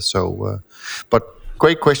together. So, but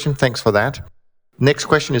great question. Thanks for that. Next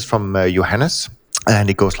question is from Johannes.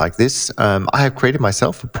 And it goes like this. I have created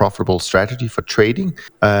myself a profitable strategy for trading,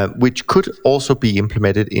 which could also be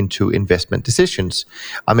implemented into investment decisions.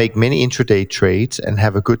 I make many intraday trades and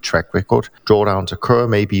have a good track record. Drawdowns occur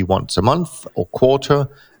maybe once a month or quarter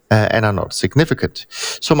and are not significant.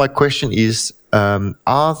 So my question is,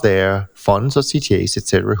 are there funds or CTAs,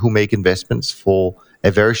 etc., who make investments for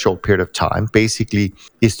a very short period of time. Basically,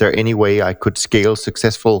 is there any way I could scale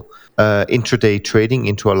successful intraday trading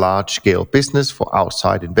into a large-scale business for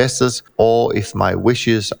outside investors? Or if my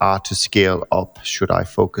wishes are to scale up, should I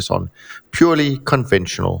focus on purely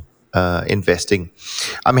conventional investing?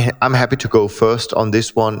 I'm happy to go first on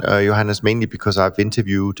this one, Johannes, mainly because I've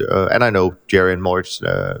interviewed, and I know Jerry and Moritz,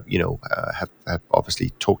 have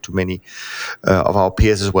obviously talked to many of our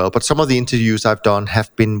peers as well. But some of the interviews I've done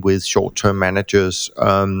have been with short-term managers,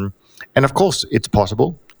 and of course, it's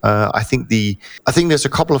possible. I think there's a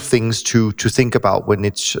couple of things to think about when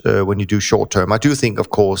you do short-term. I do think,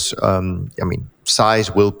 of course,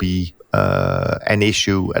 size will be an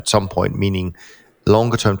issue at some point, meaning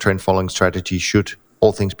longer-term trend following strategy should,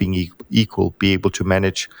 all things being equal, be able to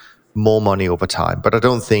manage more money over time. But I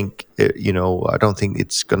don't think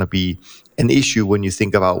it's going to be an issue when you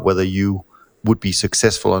think about whether you would be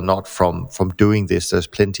successful or not from doing this. There's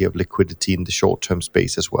plenty of liquidity in the short-term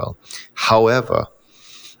space as well. However,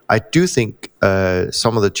 I do think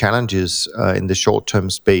some of the challenges in the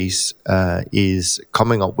short-term space is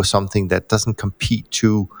coming up with something that doesn't compete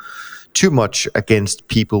too much against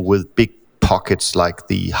people with big pockets like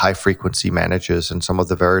the high-frequency managers and some of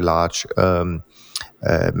the very large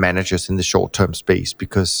managers in the short-term space,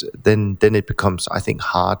 because then it becomes, I think,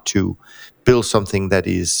 hard to build something that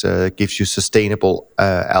is gives you sustainable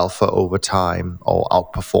alpha over time or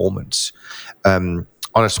outperformance on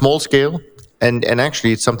a small scale. And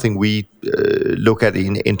actually, it's something we look at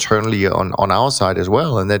internally on our side as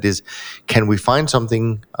well, and that is, can we find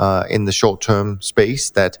something in the short-term space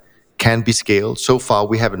that can be scaled? So far,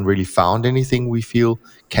 we haven't really found anything we feel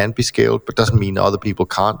can be scaled, but doesn't mean other people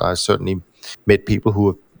can't. I certainly met people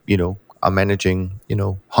who are managing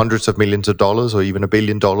hundreds of millions of dollars or even $1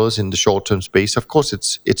 billion in the short-term space. Of course,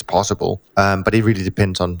 it's possible, but it really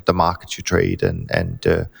depends on the markets you trade and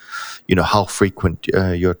how frequent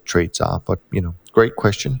your trades are. But great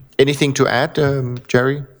question. Anything to add,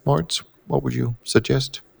 Jerry, Moritz? What would you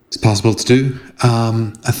suggest? It's possible to do.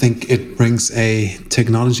 I think it brings a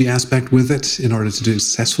technology aspect with it in order to do it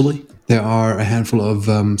successfully. There are a handful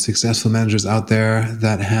of successful managers out there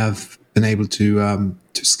that have been able to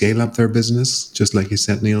scale up their business, just like you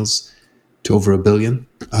said, Niels, to over $1 billion,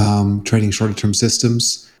 trading shorter term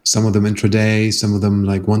systems, some of them intraday, some of them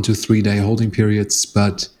like 1 to 3 day holding periods.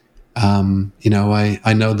 But I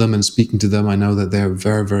know them, and speaking to them, I know that they're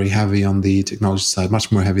very, very heavy on the technology side,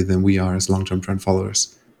 much more heavy than we are as long-term trend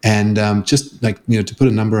followers. And just like, to put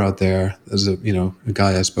a number out there, there's a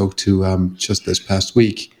guy I spoke to just this past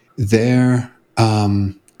week, their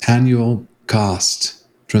annual cost,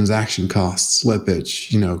 transaction costs,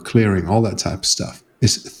 slippage, clearing, all that type of stuff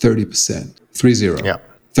is 30%, 30. Yeah.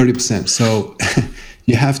 30%. So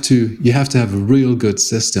you have to have a real good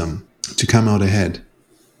system to come out ahead.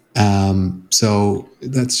 So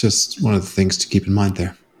that's just one of the things to keep in mind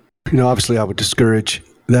there. Obviously I would discourage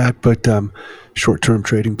that, but short-term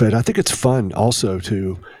trading. But I think it's fun also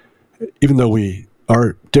to, even though we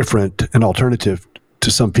are different and alternative to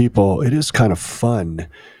some people, it is kind of fun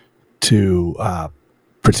to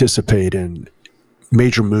participate in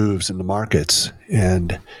major moves in the markets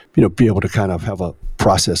and, be able to kind of have a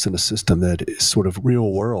process and a system that is sort of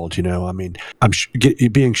real world.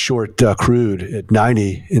 Being short crude at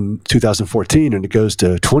 90 in 2014 and it goes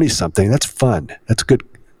to 20 something, that's fun. That's good.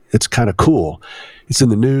 It's kind of cool. It's in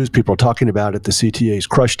the news. People are talking about it. The CTA's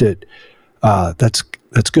crushed it. That's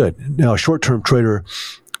good. Now, a short-term trader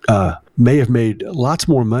may have made lots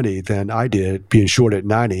more money than I did being short at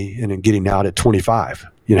 90 and then getting out at 25,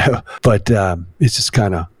 But it's just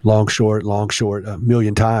kind of long, short, a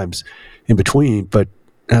million times in between. But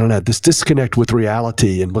I don't know, this disconnect with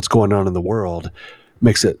reality and what's going on in the world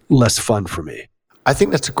makes it less fun for me. I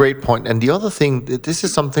think that's a great point. And the other thing, this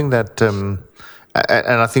is something that...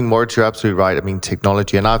 and I think, Moritz, you're absolutely right. I mean,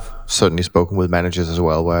 technology, and I've certainly spoken with managers as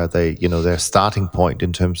well, where they, their starting point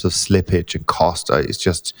in terms of slippage and cost is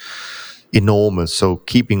just enormous. So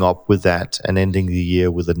keeping up with that and ending the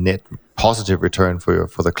year with a net positive return for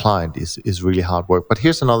the client is really hard work. But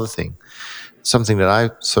here's another thing, something that I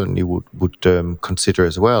certainly would consider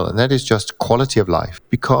as well, and that is just quality of life.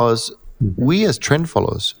 Because we as trend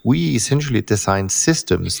followers, we essentially design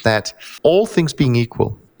systems that, all things being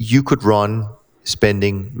equal, you could run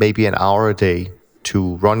spending maybe an hour a day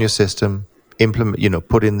to run your system, implement,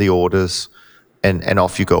 put in the orders, and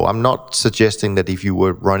off you go. I'm not suggesting that if you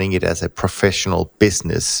were running it as a professional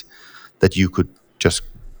business, that you could just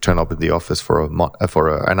turn up in the office for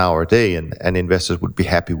an hour a day and investors would be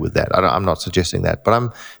happy with that. I'm not suggesting that, but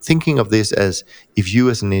I'm thinking of this as, if you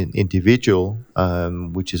as an individual,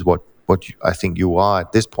 which is what I think you are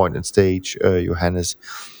at this point in stage, Johannes,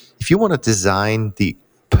 if you want to design the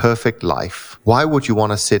perfect life, why would you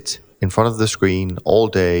want to sit in front of the screen all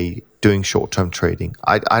day doing short-term trading?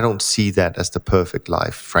 I don't see that as the perfect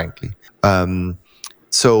life, frankly.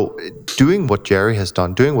 So doing what Jerry has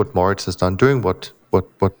done, doing what Moritz has done, doing what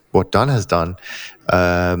Don has done,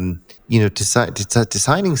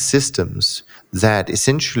 designing systems that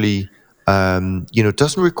essentially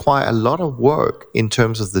doesn't require a lot of work in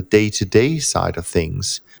terms of the day-to-day side of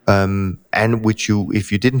things, and which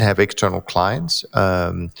if you didn't have external clients,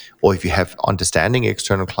 or if you have understanding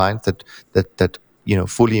external clients that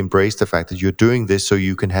fully embrace the fact that you're doing this so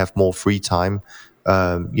you can have more free time.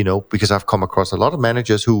 Because I've come across a lot of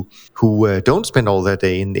managers who don't spend all their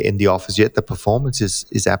day in the office, yet the performance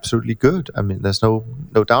is absolutely good. I mean, there's no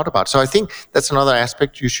doubt about it. So I think that's another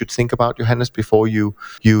aspect you should think about, Johannes, before you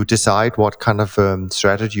decide what kind of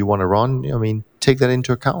strategy you want to run. I mean, take that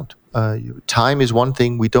into account. Time is one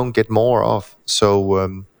thing we don't get more of,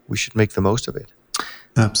 so we should make the most of it.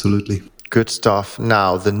 Absolutely. Good stuff.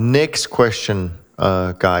 Now, the next question,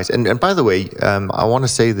 guys, and by the way, I want to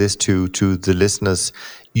say this to the listeners.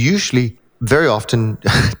 Usually, very often,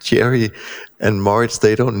 Jerry and Moritz,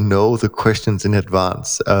 they don't know the questions in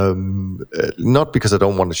advance. Not because I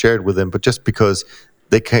don't want to share it with them, but just because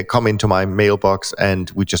they can come into my mailbox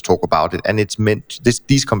and we just talk about it. And it's meant,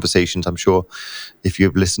 these conversations, I'm sure, if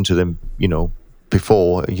you've listened to them,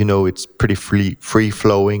 before, it's pretty free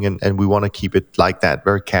flowing, and we want to keep it like that,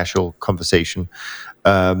 very casual conversation.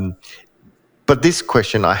 But this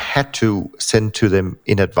question I had to send to them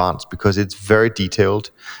in advance because it's very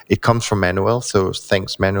detailed. It comes from Manuel, so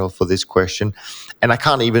thanks, Manuel, for this question. And I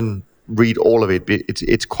can't even read all of it.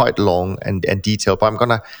 It's quite long and detailed, but I'm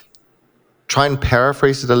going to try and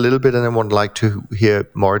paraphrase it a little bit, and I would like to hear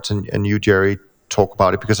Moritz and you, Jerry, talk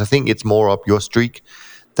about it, because I think it's more up your street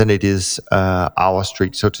than it is our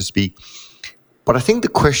street, so to speak. But I think the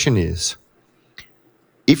question is,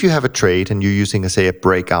 if you have a trade and you're using, say, a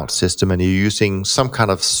breakout system, and you're using some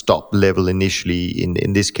kind of stop level initially,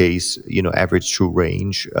 in this case, average true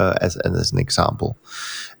range as an example,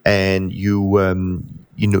 and you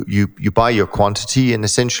buy your quantity, and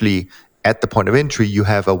essentially at the point of entry you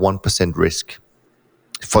have a 1% risk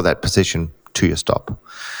for that position to your stop,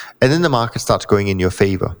 and then the market starts going in your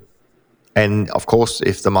favor. And of course,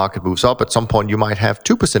 if the market moves up, at some point you might have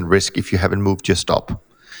 2% risk if you haven't moved your stop.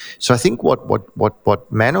 So I think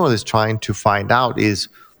what Manuel is trying to find out is,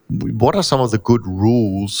 what are some of the good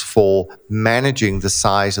rules for managing the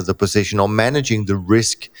size of the position or managing the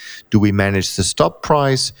risk? Do we manage the stop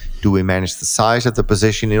price? Do we manage the size of the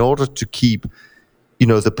position in order to keep,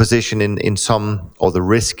 the position in some, or the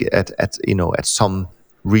risk at some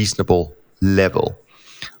reasonable level?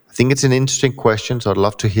 I think it's an interesting question, so I'd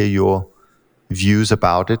love to hear your views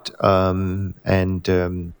about it.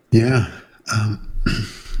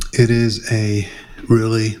 It is a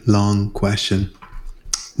really long question.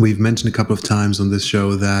 We've mentioned a couple of times on this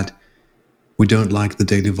show that we don't like the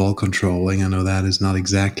daily vol controlling. I know that is not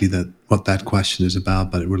exactly what that question is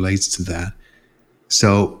about, but it relates to that.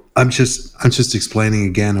 So I'm just explaining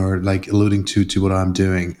again, or like alluding to what I'm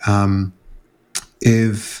doing.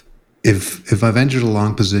 If I've entered a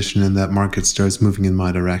long position and that market starts moving in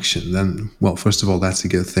my direction, then, well, first of all, that's a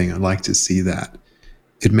good thing. I'd like to see that.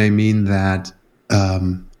 It may mean that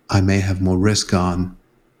I may have more risk on,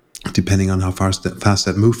 depending on how fast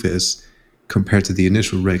that move is, compared to the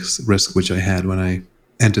initial risk which I had when I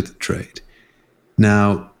entered the trade.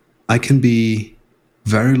 Now, I can be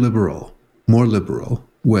very liberal, more liberal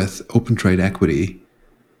with open trade equity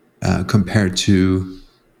compared to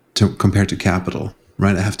capital.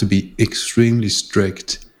 Right, I have to be extremely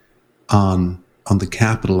strict on the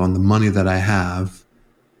capital, on the money that I have.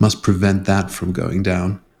 Must prevent that from going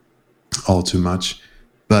down all too much.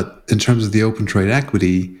 But in terms of the open trade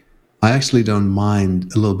equity, I actually don't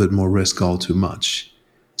mind a little bit more risk all too much.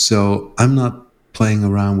 So I'm not playing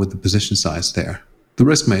around with the position size there. The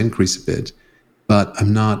risk may increase a bit, but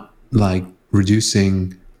I'm not like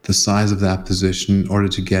reducing the size of that position in order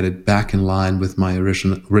to get it back in line with my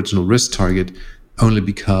original risk target, only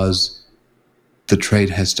because the trade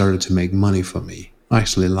has started to make money for me. I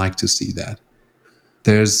actually like to see that.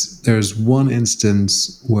 There's one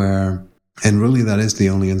instance where, and really that is the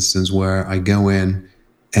only instance where I go in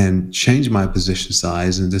and change my position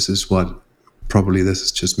size, and this is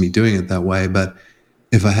just me doing it that way, but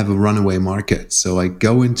if I have a runaway market, so I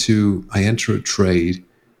enter a trade,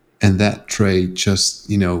 and that trade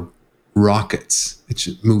just, rockets. It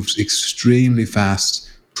just moves extremely fast,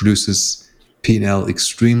 produces P&L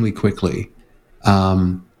extremely quickly,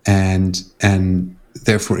 and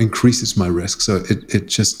therefore increases my risk. So it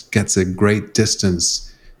just gets a great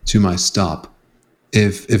distance to my stop.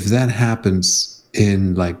 if that happens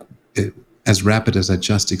in as rapid as I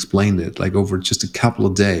just explained it, like over just a couple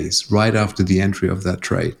of days, right after the entry of that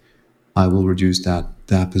trade, I will reduce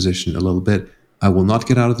that position a little bit. I will not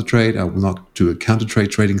get out of the trade. I will not do a counter trade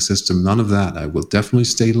trading system. None of that. I will definitely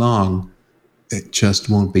stay long. It just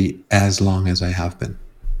won't be as long as I have been.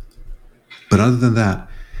 But other than that,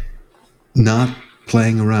 not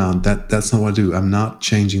playing around. That's not what I do. I'm not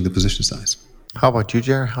changing the position size. How about you,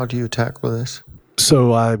 Jerry? How do you tackle this?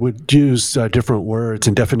 So I would use different words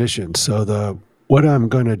and definitions. So what I'm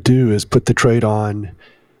going to do is put the trade on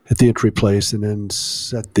at the entry place and then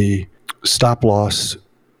set the stop loss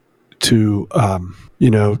to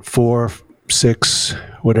 4, 6,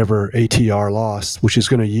 whatever ATR loss, which is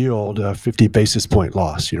going to yield a 50 basis point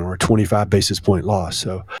loss, or a 25 basis point loss.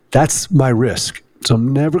 So that's my risk. So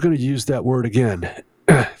I'm never going to use that word again.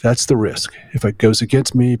 That's the risk. If it goes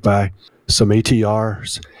against me by some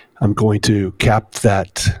ATRs, I'm going to cap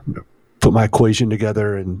that, put my equation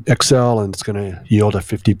together in Excel, and it's going to yield a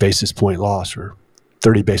 50 basis point loss or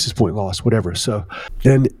 30 basis point loss, whatever. So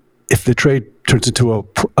then if the trade turns into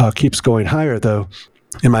keeps going higher, though,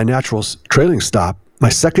 in my natural trailing stop, my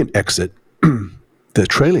second exit, the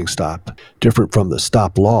trailing stop, different from the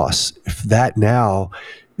stop loss, if that now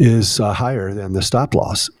is higher than the stop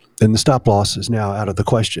loss, then the stop loss is now out of the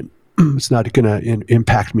question. It's not going to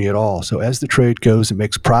impact me at all. So as the trade goes and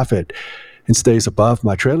makes profit and stays above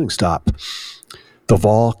my trailing stop, the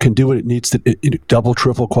vol can do what it needs to, double,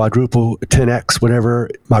 triple, quadruple, 10x, whatever.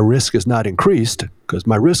 My risk is not increased because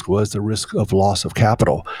my risk was the risk of loss of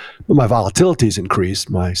capital. But my volatility is increased.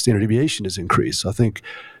 My standard deviation is increased. So I think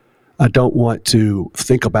I don't want to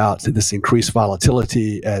think about this increased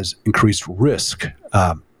volatility as increased risk.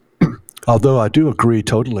 Although I do agree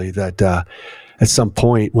totally that at some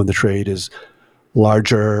point when the trade is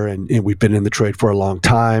larger and we've been in the trade for a long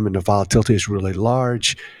time and the volatility is really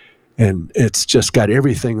large and it's just got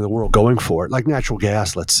everything in the world going for it, like natural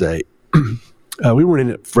gas, let's say. We weren't in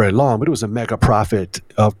it very long, but it was a mega profit,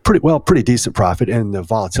 pretty decent profit, and the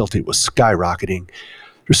volatility was skyrocketing.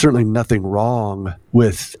 There's certainly nothing wrong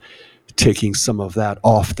with taking some of that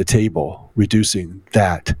off the table, reducing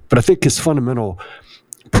that. But I think his fundamental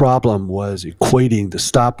problem was equating the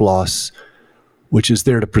stop loss, which is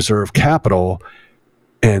there to preserve capital,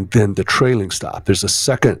 and then the trailing stop. There's a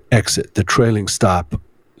second exit, the trailing stop.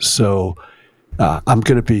 So I'm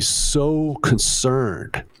going to be so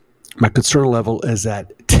concerned. My concern level is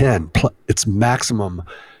at 10. It's maximum.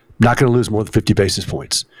 Not going to lose more than 50 basis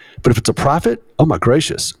points. But if it's a profit, oh my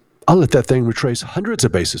gracious, I'll let that thing retrace hundreds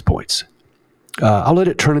of basis points. I'll let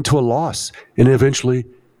it turn into a loss and eventually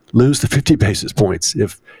lose the 50 basis points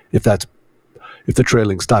if the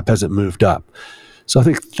trailing stop hasn't moved up. So I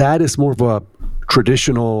think that is more of a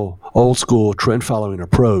traditional, old school trend following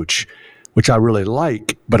approach, which I really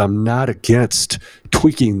like, but I'm not against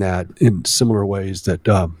tweaking that in similar ways that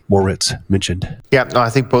Moritz mentioned. Yeah, no, I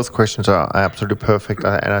think both questions are absolutely perfect,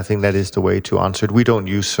 and I think that is the way to answer it. We don't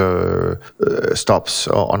use stops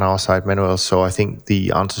on our side, Manuel, so I think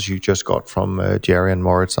the answers you just got from Jerry and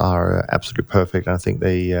Moritz are absolutely perfect, and I think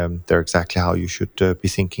they're exactly how you should be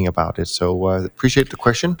thinking about it. So appreciate the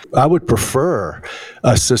question. I would prefer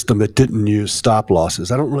a system that didn't use stop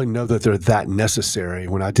losses. I don't really know that they're that necessary.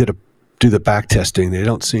 When I do the back testing, they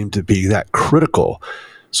don't seem to be that critical.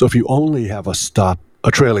 So if you only have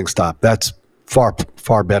a trailing stop, that's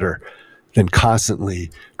far better than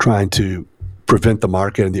constantly trying to prevent the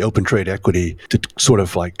market and the open trade equity to sort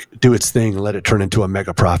of like do its thing and let it turn into a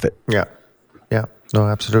mega profit. Yeah, no,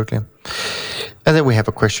 absolutely. And then we have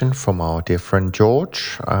a question from our dear friend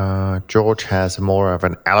George. George has more of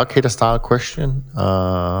an allocator style question.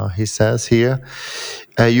 He says here,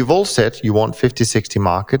 you've all said you want 50-60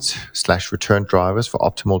 markets / return drivers for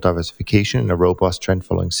optimal diversification in a robust trend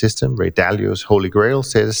following system. Ray Dalio's Holy Grail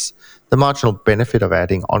says the marginal benefit of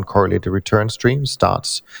adding uncorrelated return streams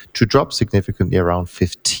starts to drop significantly around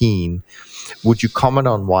 15. Would you comment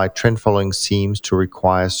on why trend following seems to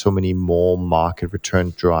require so many more market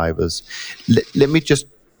return drivers? Let me just,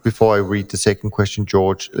 before I read the second question,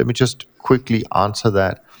 George, let me just quickly answer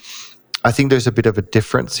that. I think there's a bit of a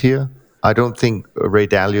difference here. I don't think Ray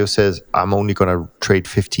Dalio says, I'm only going to trade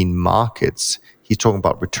 15 markets. He's talking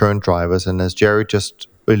about return drivers. And as Jerry just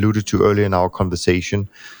alluded to earlier in our conversation,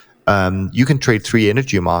 you can trade 3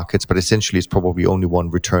 energy markets, but essentially it's probably only one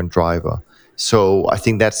return driver. So I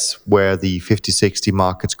think that's where the 50-60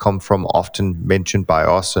 markets come from, often mentioned by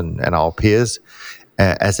us and our peers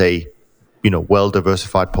as a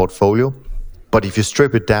well-diversified portfolio. But if you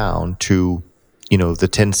strip it down to the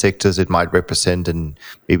 10 sectors it might represent, and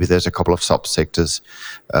maybe there's a couple of subsectors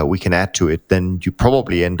we can add to it, then you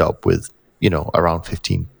probably end up with around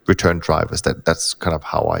 15 return drivers. That's kind of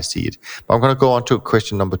how I see it. But I'm going to go on to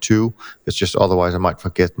question number 2. It's just otherwise I might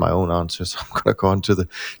forget my own answers. I'm going to go on to the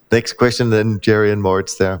next question. Then Jerry and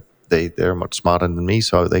Moritz, they're much smarter than me,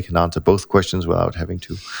 so they can answer both questions without having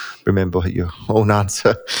to remember your own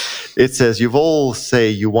answer. It says, you've all say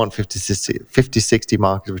you want 50-60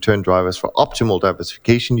 market return drivers for optimal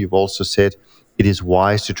diversification. You've also said it is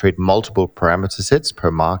wise to trade multiple parameter sets per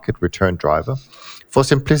market return driver. For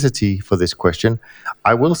simplicity for this question,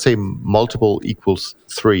 I will say multiple equals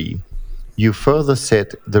 3. You further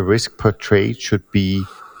said the risk per trade should be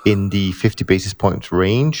in the 50 basis points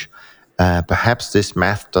range. Perhaps this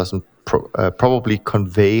math doesn't probably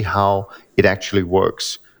convey how it actually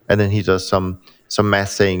works. And then he does some math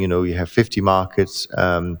saying, you have 50 markets,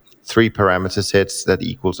 3 parameter sets that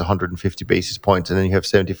equals 150 basis points, and then you have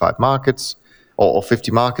 75 markets or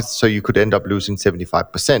 50 markets, so you could end up losing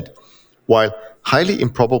 75%. While highly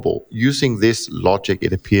improbable, using this logic,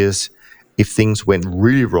 it appears if things went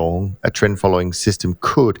really wrong, a trend-following system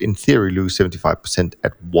could, in theory, lose 75%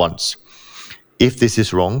 at once. If this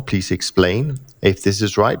is wrong, please explain. If this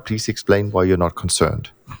is right, please explain why you're not concerned.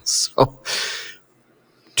 So,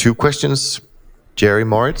 2 questions. Jerry,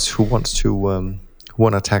 Moritz, who wants to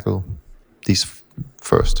tackle these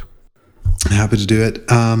first? Happy to do it.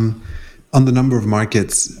 On the number of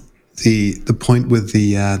markets, the point with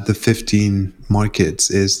the 15 markets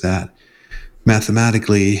is that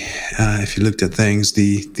mathematically, if you looked at things,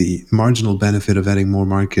 the marginal benefit of adding more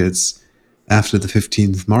markets after the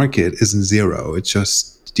 15th market isn't 0. It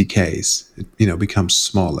just decays. It becomes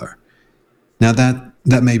smaller. Now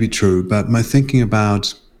that may be true, but my thinking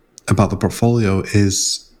about the portfolio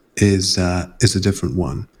is a different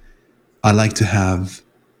one. I like to have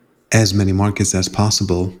as many markets as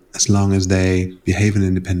possible, as long as they behave in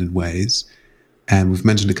independent ways. And we've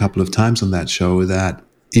mentioned a couple of times on that show that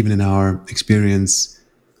even in our experience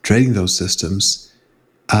trading those systems,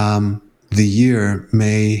 the year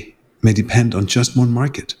may depend on just one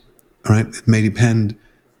market. All right, it may depend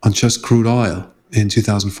on just crude oil in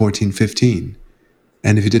 2014-15,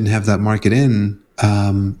 and if you didn't have that market in,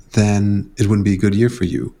 then it wouldn't be a good year for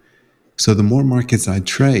you. So the more markets I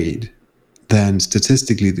trade, then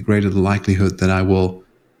statistically, the greater the likelihood that I will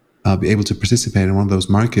be able to participate in one of those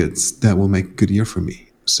markets that will make a good year for me.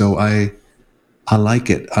 So I like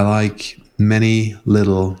it. I like many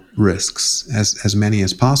little risks, as many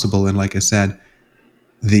as possible. And like I said,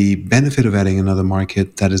 the benefit of adding another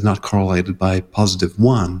market that is not correlated by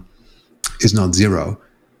 +1 is not 0.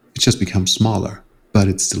 It just becomes smaller, but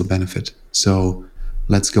it's still a benefit. So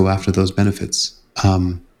let's go after those benefits.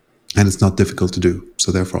 And it's not difficult to do.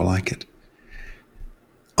 So therefore, I like it.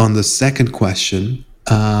 On the second question,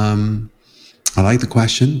 I like the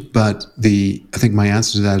question, but I think my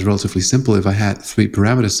answer to that is relatively simple. If I had 3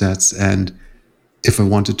 parameter sets, and if I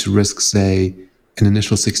wanted to risk, say, an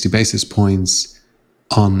initial 60 basis points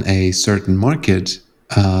on a certain market,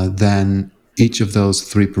 then each of those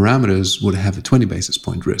 3 parameters would have a 20 basis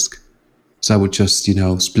point risk. So I would just,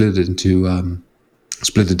 split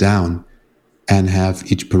it down and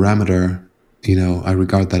have each parameter, I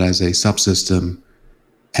regard that as a subsystem,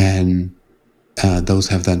 and those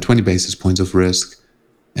have then 20 basis points of risk.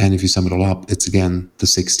 And if you sum it all up, it's again the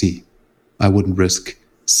 60. I wouldn't risk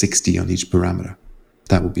 60 on each parameter.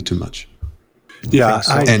 That would be too much. Yeah.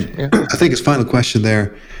 I think his final question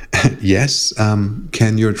there, yes.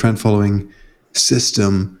 Can your trend following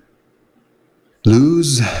system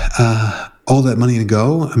lose all that money and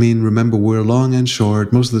go? I mean, remember, we're long and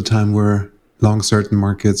short. Most of the time we're long certain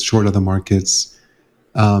markets, short other markets.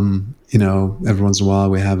 Every once in a while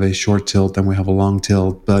we have a short tilt, then we have a long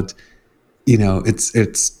tilt, but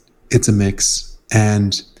it's a mix.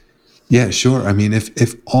 And yeah, sure. I mean,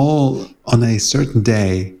 if all on a certain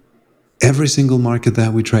day, every single market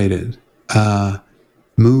that we traded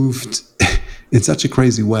moved in such a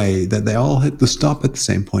crazy way that they all hit the stop at the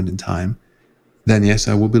same point in time, then yes,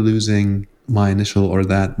 I will be losing my initial, or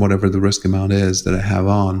that whatever the risk amount is that I have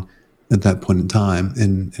on at that point in time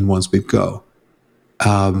in one sweep go.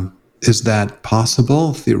 Is that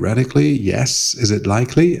possible? Theoretically, yes. Is it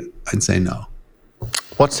likely? I'd say no.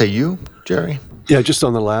 What say you, Jerry? Yeah, just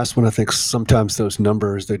on the last one, I think sometimes those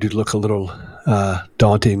numbers, they do look a little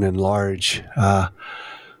daunting and large. My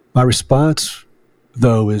response,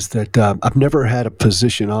 though, is that I've never had a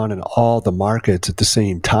position on in all the markets at the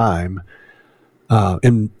same time.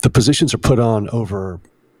 And the positions are put on over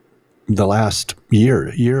the last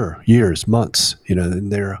years, months,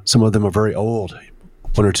 and some of them are very old,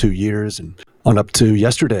 1 or 2 years and on up to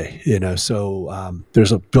yesterday, so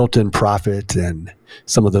there's a built-in profit in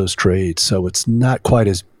some of those trades. So it's not quite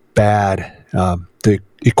as bad. The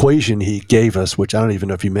equation he gave us, which I don't even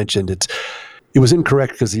know if you mentioned, it was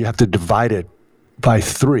incorrect because you have to divide it by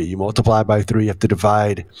 3. You multiply by 3, you have to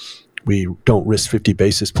divide. We don't risk 50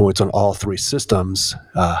 basis points on all 3 systems.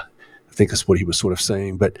 I think that's what he was sort of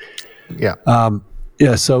saying. But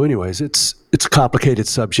so anyways, it's a complicated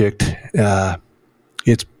subject.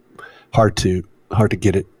 It's hard to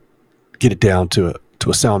get it down to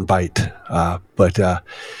a sound bite. But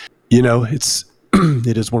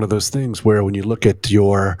it is one of those things where when you look at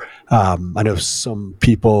your, I know some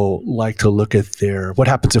people like to look at what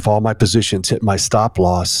happens if all my positions hit my stop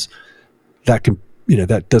loss. That can,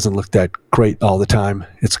 that doesn't look that great all the time.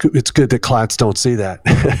 It's good that clients don't see that.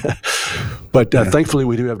 But thankfully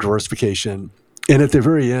we do have diversification. And at the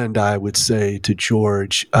very end, I would say to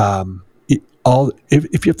George, if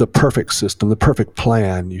you have the perfect system, the perfect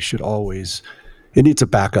plan, you should always, it needs a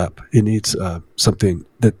backup. It needs something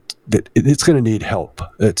that it's going to need help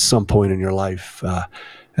at some point in your life.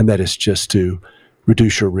 And that is just to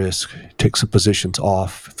reduce your risk, take some positions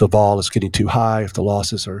off. If the vol is getting too high, if the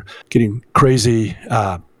losses are getting crazy,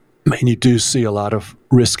 and you do see a lot of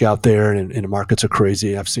risk out there and the markets are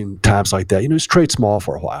crazy. I've seen times like that. Just trade small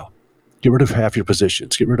for a while. Get rid of half your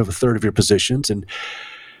positions. Get rid of a third of your positions. And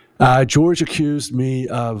George accused me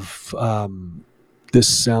of, this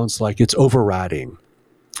sounds like it's overriding.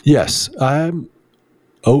 Yes, I'm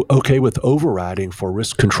okay with overriding for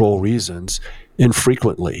risk control reasons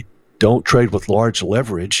infrequently. Don't trade with large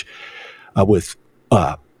leverage with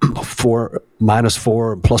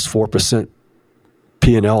 -4 and +4%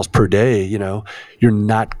 P&Ls per day. You're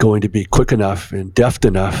not going to be quick enough and deft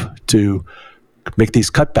enough to make these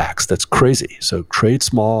cutbacks. That's crazy. So trade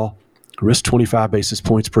small, risk 25 basis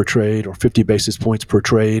points per trade or 50 basis points per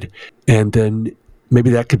trade. And then maybe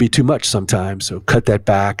that could be too much sometimes. So cut that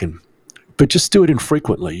back, but just do it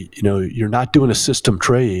infrequently. You're not doing a system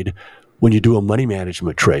trade when you do a money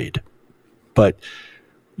management trade, but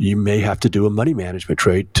you may have to do a money management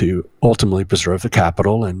trade to ultimately preserve the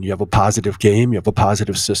capital, and you have a positive game, you have a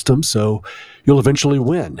positive system, so you'll eventually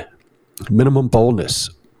win. Minimum boldness.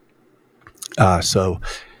 So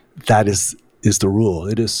that is the rule.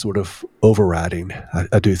 It is sort of overriding,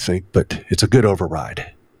 I do think, but it's a good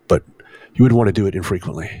override. But you would want to do it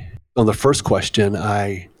infrequently. On the first question,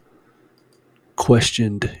 I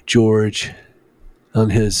questioned George on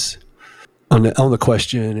the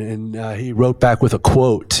question, and he wrote back with a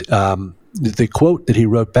quote. The quote that he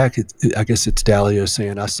wrote back, I guess it's Dalio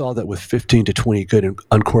saying, "I saw that with 15 to 20 good and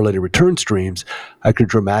uncorrelated return streams, I could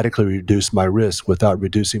dramatically reduce my risk without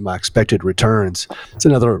reducing my expected returns." It's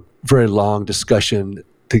another very long discussion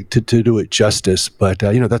to do it justice, but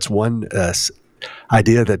that's one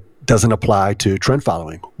idea that doesn't apply to trend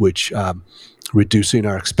following, which reducing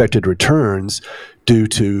our expected returns due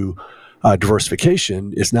to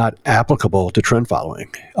diversification is not applicable to trend following.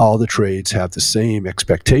 All the trades have the same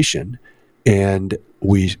expectation, and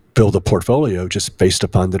we build a portfolio just based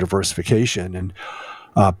upon the diversification and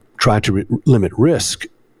trying to limit risk.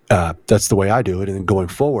 That's the way I do it. And then going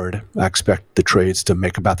forward, I expect the trades to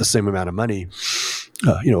make about the same amount of money,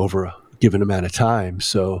 over a given amount of time.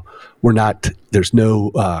 So there's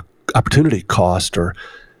no opportunity cost, or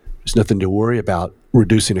there's nothing to worry about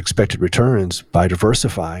reducing expected returns by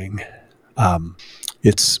diversifying. And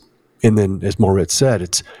then as Moritz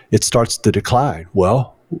said, it starts to decline.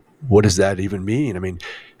 Well, what does that even mean? I mean,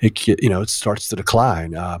 it starts to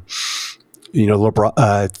decline.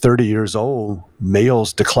 30 years old,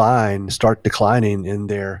 males start declining in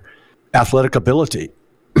their athletic ability.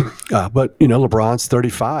 But LeBron's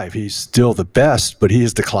 35. He's still the best, but he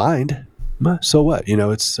has declined. So what?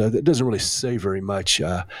 It doesn't really say very much.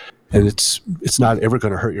 And it's not ever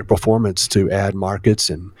going to hurt your performance to add markets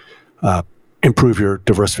and improve your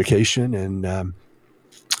diversification. And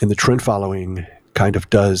the trend following kind of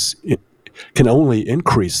can only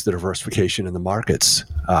increase the diversification in the markets.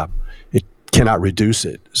 It cannot reduce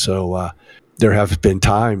it. So there have been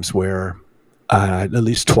times where, at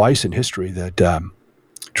least twice in history, that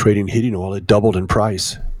trading heating oil had doubled in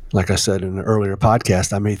price. Like I said in an earlier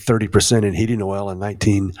podcast, I made 30% in heating oil in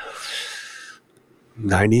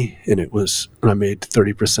 1990, and I made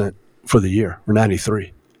 30% for the year, or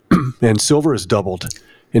 93. And silver has doubled.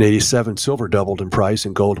 In 87, silver doubled in price,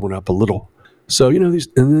 and gold went up a little. So, and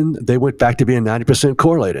then they went back to being 90%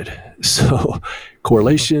 correlated. So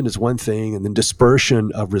correlation is one thing, and then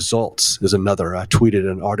dispersion of results is another. I tweeted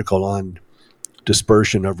an article on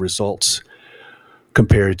dispersion of results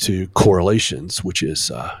compared to correlations, which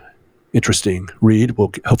is interesting read.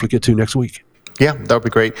 We'll hopefully get to next week. Yeah, that would be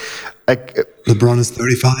great. LeBron is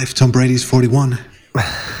 35. Tom Brady's 41.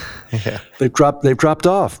 Yeah, They've dropped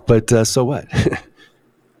off, but so what?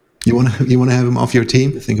 You want to have him off your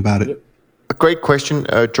team? Think about it. A great question,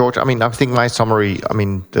 George. I mean, I think my summary,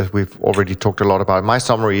 that we've already talked a lot about. My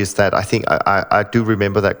summary is that I think I do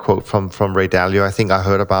remember that quote from Ray Dalio. I think I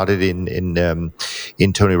heard about it in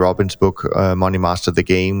Tony Robbins' book, Money Master the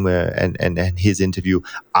Game, and his interview.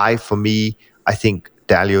 I think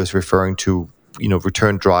Dalio is referring to,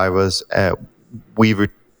 return drivers. We do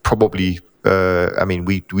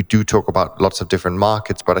talk about lots of different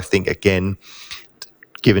markets, but I think, again,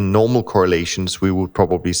 given normal correlations, we would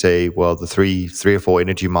probably say, well, the three or four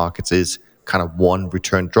energy markets is kind of one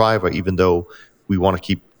return driver, even though we want to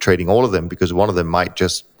keep trading all of them, because one of them might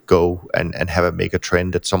just go and have a mega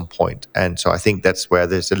trend at some point. And so I think that's where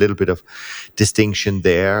there's a little bit of distinction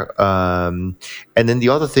there. And then the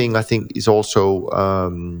other thing I think is also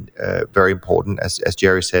very important, as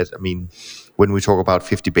Jerry said. I mean, when we talk about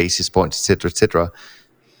 50 basis points, et cetera,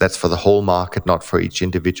 that's for the whole market, not for each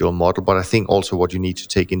individual model. But I think also what you need to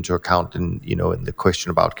take into account in the question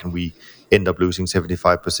about, can we end up losing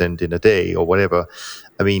 75% in a day or whatever?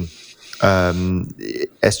 I mean,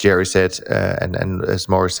 as Jerry said, and as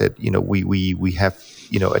Morris said, we have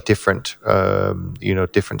a different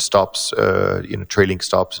different stops, trailing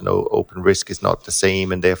stops, and open risk is not the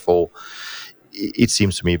same, and therefore it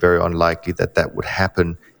seems to me very unlikely that would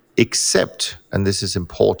happen, except, and this is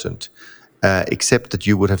important, except that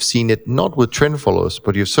you would have seen it not with trend followers,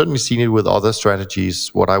 but you've certainly seen it with other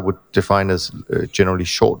strategies, what I would define as generally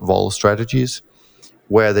short vol strategies,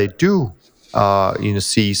 where they do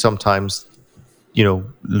see sometimes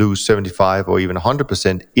lose 75 or even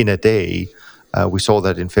 100% in a day. We saw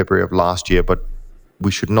that in February of last year, but we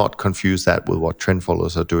should not confuse that with what trend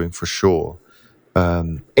followers are doing for sure.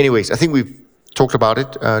 Anyways, I think we've talked about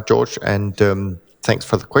it, George, and thanks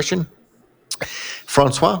for the question.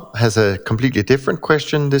 Francois has a completely different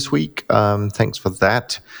question this week. Thanks for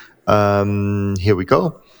that. Here we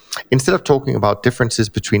go. Instead of talking about differences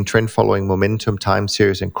between trend following, momentum, time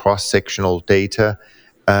series, and cross-sectional data,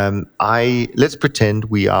 let's pretend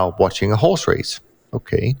we are watching a horse race.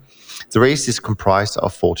 Okay. The race is comprised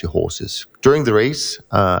of 40 horses. During the race,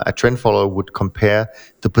 a trend follower would compare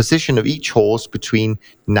the position of each horse between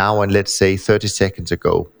now and, let's say, 30 seconds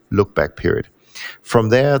ago, look back period. From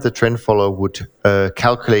there, the trend follower would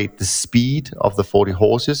calculate the speed of the 40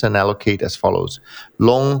 horses and allocate as follows.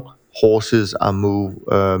 Long horses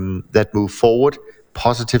that move forward,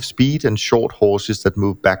 positive speed, and short horses that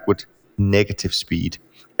move backward, negative speed.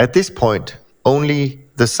 At this point, only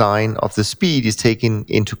the sign of the speed is taken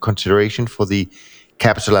into consideration for the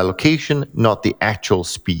capital allocation, not the actual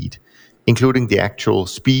speed. Including the actual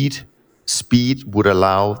speed would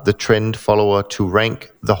allow the trend follower to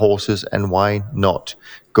rank the horses, and why not?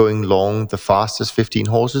 Going long, the fastest 15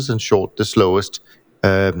 horses, and short, the slowest,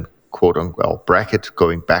 quote-unquote, bracket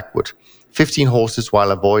going backward. 15 horses while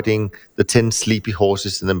avoiding the 10 sleepy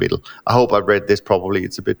horses in the middle. I hope I've read this properly.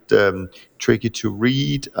 It's a bit tricky to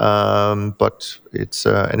read, but it's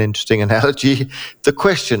an interesting analogy. The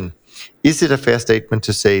question: is it a fair statement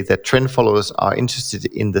to say that trend followers are interested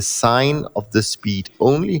in the sign of the speed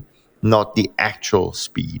only, not the actual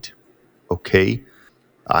speed? Okay.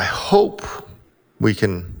 I hope we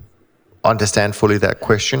can understand fully that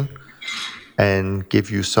question and give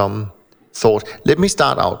you some thought. Let me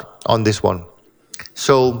start out on this one.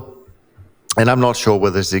 So, and I'm not sure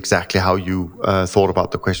whether it's exactly how you thought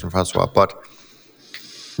about the question, Francois, but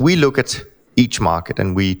we look at each market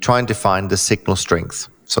and we try and define the signal strength.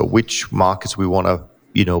 So which markets we want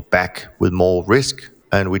to, back with more risk,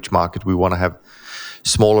 and which market we want to have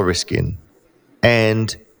smaller risk in.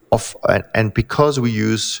 And because we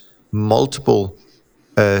use multiple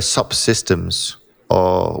subsystems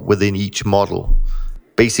within each model,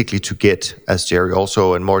 basically to get, as Jerry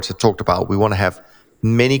also and Moritz had talked about, we want to have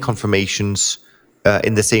many confirmations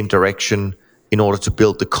in the same direction in order to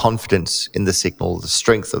build the confidence in the signal, the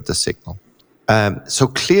strength of the signal. So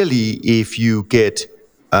clearly, if you get,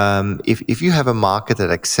 if you have a market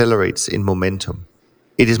that accelerates in momentum,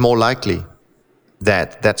 it is more likely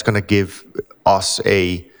that that's going to give us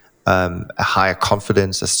a higher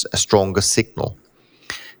confidence, a stronger signal.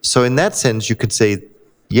 So in that sense, you could say,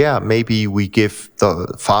 yeah, maybe we give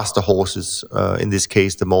the faster horses, in this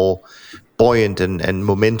case, the more buoyant and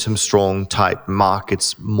momentum strong type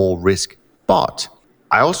markets, more risk. But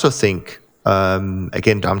I also think,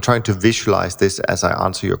 again, I'm trying to visualize this as I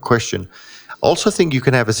answer your question. I also think you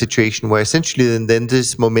can have a situation where essentially then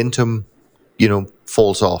this momentum,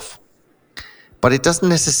 falls off. But it doesn't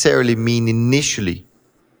necessarily mean initially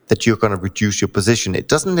that you're going to reduce your position. It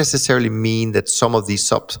doesn't necessarily mean that some of these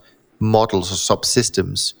sub-models or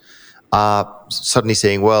subsystems are suddenly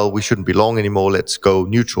saying, well, we shouldn't be long anymore, let's go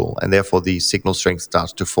neutral, and therefore the signal strength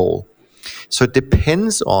starts to fall. So it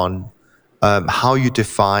depends on how you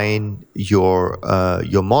define your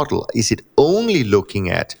model. Is it only looking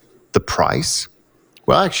at the price?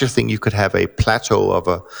 Well, I actually think you could have a plateau of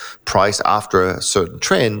a price after a certain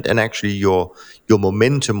trend, and actually your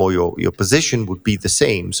momentum or your position would be the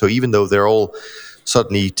same. So even though they're all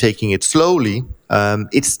suddenly taking it slowly,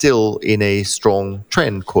 it's still in a strong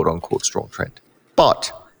trend, quote unquote strong trend.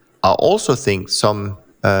 But I also think some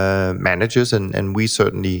managers, and we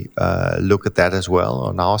certainly look at that as well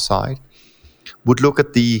on our side, would look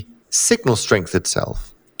at the signal strength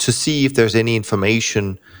itself to see if there's any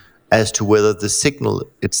information as to whether the signal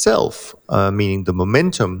itself, meaning the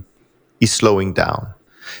momentum, is slowing down.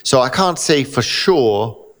 So I can't say for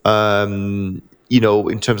sure, in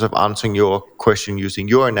terms of answering your question using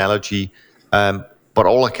your analogy, but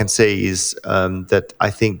all I can say is that I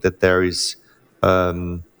think that there is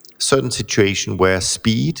certain situation where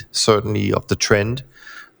speed, certainly of the trend,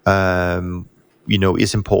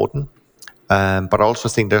 is important. But I also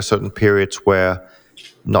think there are certain periods where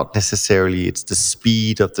not necessarily it's the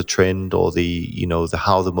speed of the trend or the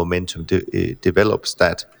how the momentum develops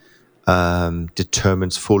that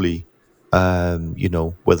determines fully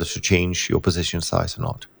whether to change your position size or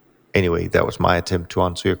not. Anyway, that was my attempt to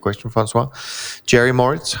answer your question, Francois. Jerry,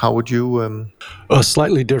 Moritz, how would you?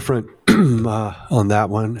 Slightly different on that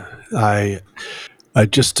one. I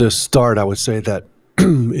just to start, I would say that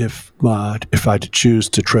if I had to choose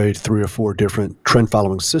to trade 3 or 4 different trend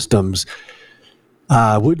following systems,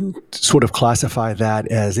 I wouldn't sort of classify that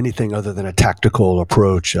as anything other than a tactical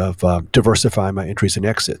approach of diversifying my entries and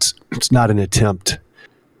exits. It's not an attempt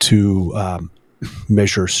to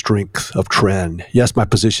measure strength of trend. Yes, my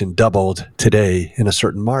position doubled today in a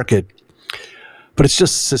certain market, but it's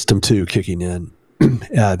just system 2 kicking in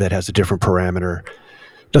that has a different parameter.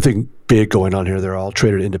 Nothing big going on here. They're all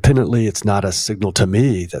traded independently. It's not a signal to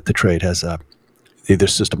me that the trade has either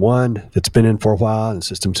system 1 that's been in for a while and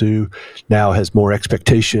system 2 now has more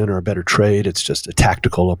expectation or a better trade. It's just a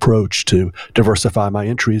tactical approach to diversify my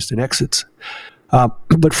entries and exits.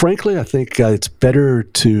 But frankly, I think it's better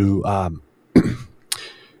to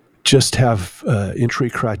just have entry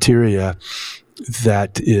criteria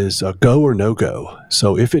that is a go or no go.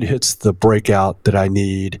 So if it hits the breakout that I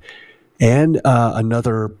need and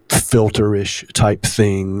another filter-ish type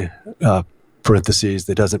thing, parentheses,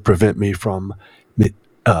 that doesn't prevent me from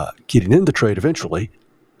getting in the trade eventually,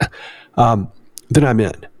 then I'm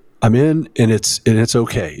in. I'm in, and it's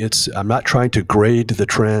okay. I'm not trying to grade the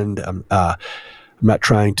trend. I'm not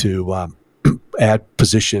trying to add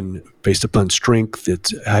position based upon strength.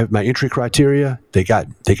 I have my entry criteria. They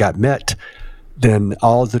got met. Then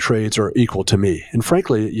all of the trades are equal to me. And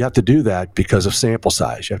frankly, you have to do that because of sample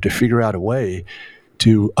size. You have to figure out a way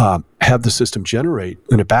to have the system generate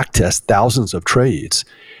in a back test thousands of trades,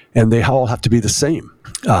 and they all have to be the same.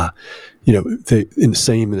 In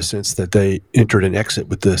the sense that they entered and exit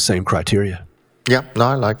with the same criteria. Yeah, no,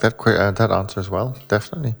 I like that answer as well.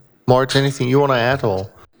 Definitely. Moritz, anything you want to add or?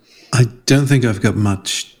 I don't think I've got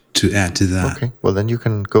much to add to that. Okay, well then you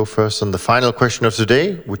can go first on the final question of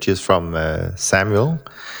today, which is from Samuel.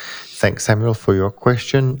 Thanks, Samuel, for your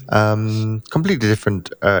question. Completely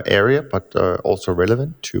different area, but also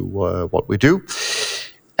relevant to what we do.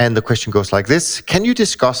 And the question goes like this. Can you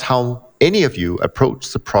discuss how any of you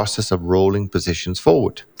approach the process of rolling positions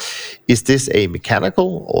forward? Is this a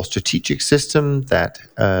mechanical or strategic system that,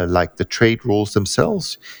 like the trade rules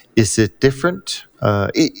themselves, is it different?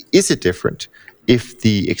 Is it different if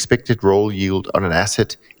the expected roll yield on an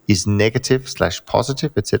asset is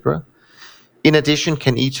negative/positive, etc.? In addition,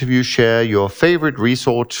 can each of you share your favorite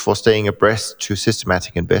resource for staying abreast to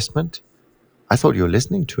systematic investment? I thought you were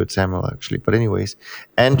listening to it, Samuel, actually. But anyways,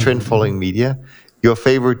 and trend following media, your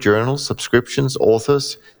favorite journals, subscriptions,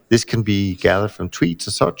 authors. This can be gathered from tweets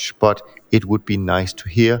or such, but it would be nice to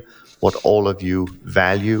hear what all of you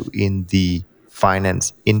value in the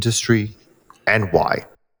finance industry and why.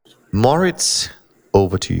 Moritz,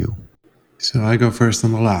 over to you. So I go first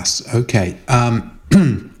on the last. Okay.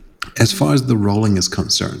 As far as the rolling is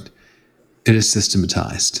concerned, it is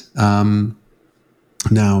systematized.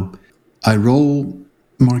 Now, I roll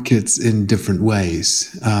markets in different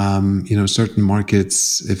ways. Certain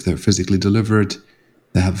markets, if they're physically delivered,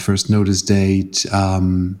 they have a first notice date,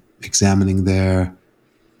 examining their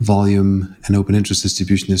volume and open interest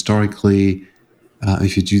distribution historically.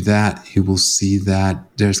 If you do that, you will see that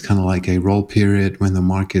there's kind of like a roll period when the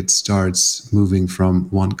market starts moving from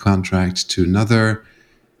one contract to another.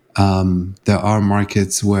 There are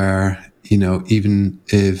markets where even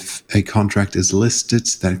if a contract is listed,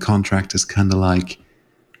 that contract is kind of like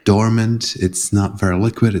dormant. It's not very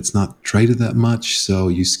liquid. It's not traded that much. So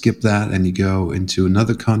you skip that and you go into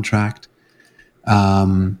another contract.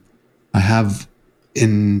 I have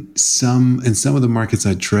in some of the markets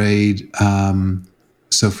I trade.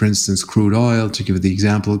 So for instance, crude oil, to give the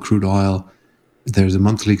example, crude oil, there's a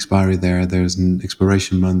monthly expiry there. There's an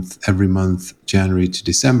expiration month every month, January to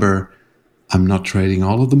December. I'm not trading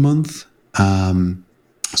all of the month. Some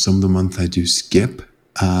of the month I do skip.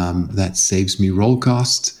 That saves me roll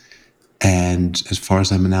cost. And as far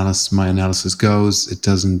as my analysis goes, it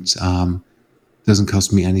doesn't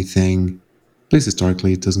cost me anything. At least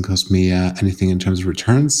historically, it doesn't cost me anything in terms of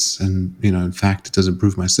returns. And, in fact, it does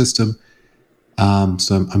improve my system.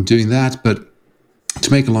 So I'm doing that. But to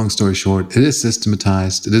make a long story short, it is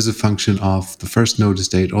systematized. It is a function of the first notice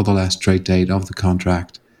date or the last trade date of the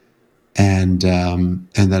contract. And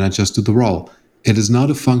then I just do the roll. It is not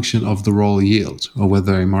a function of the roll yield or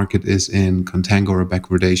whether a market is in contango or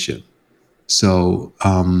backwardation. So,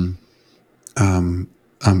 I'm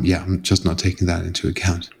just not taking that into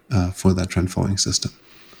account for that trend following system.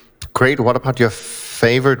 Great. What about your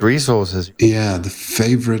favorite resources? Yeah, the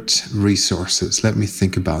favorite resources. Let me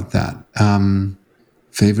think about that.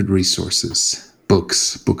 Favorite resources: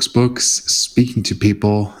 books. Speaking to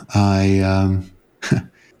people.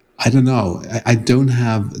 I don't know. I don't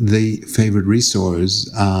have the favorite resource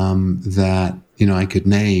that I could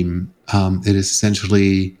name. It is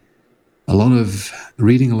essentially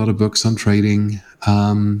reading a lot of books on trading,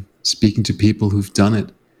 speaking to people who've done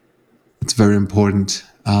it. It's very important.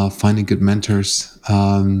 Finding good mentors,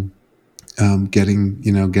 getting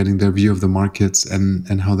their view of the markets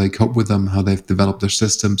and how they cope with them, how they've developed their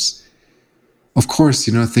systems. Of course,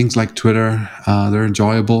 things like Twitter, they're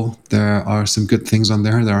enjoyable. There are some good things on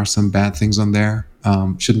there. There are some bad things on there.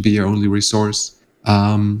 Shouldn't be your only resource.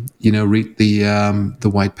 Read the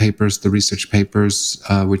white papers, the research papers,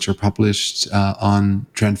 which are published on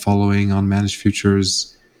trend following, on managed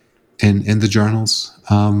futures in the journals.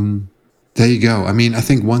 There you go. I mean, I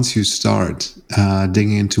think once you start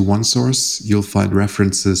digging into one source, you'll find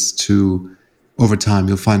references over time,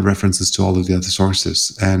 you'll find references to all of the other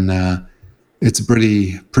sources. And it's a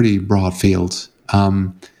pretty broad field.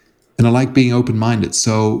 And I like being open-minded.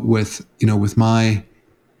 So with my,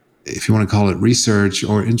 if you want to call it research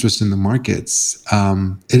or interest in the markets,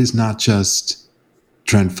 it is not just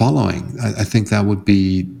trend following. I think that would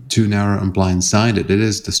be too narrow and blind-sided. It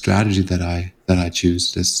is the strategy that I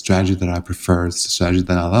choose. It's the strategy that I prefer. It's the strategy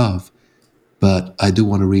that I love. But I do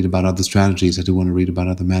want to read about other strategies. I do want to read about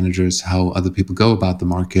other managers, how other people go about the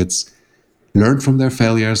markets, learn from their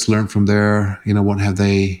failures, learn from their,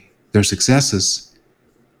 their successes,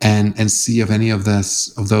 and see if any of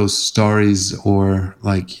those stories or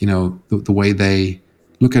the way they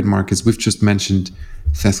look at markets. We've just mentioned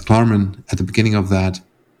Seth Klarman at the beginning of that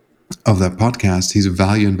podcast. He's a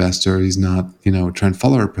value investor. He's not, a trend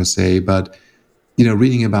follower per se, but,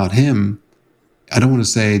 reading about him, I don't want to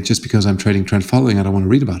say just because I'm trading trend following, I don't want to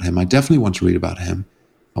read about him. I definitely want to read about him.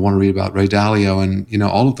 I want to read about Ray Dalio and,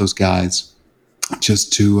 all of those guys,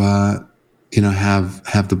 just to,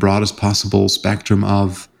 have the broadest possible spectrum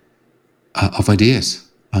of ideas.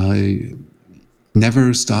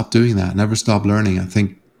 Never stop doing that. Never stop learning. I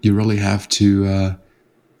think you really have to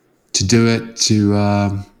do it to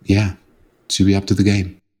be up to the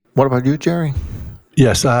game. What about you, Jerry?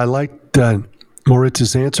 Yes, I liked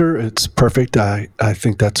Moritz's answer. It's perfect. I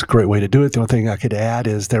think that's a great way to do it. The only thing I could add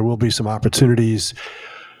is there will be some opportunities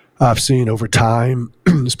I've seen over time,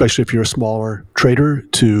 especially if you're a smaller trader,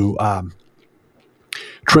 to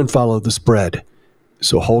trend follow the spread.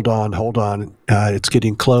 So hold on. It's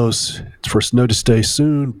getting close. It's first notice day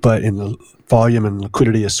soon, but in the volume and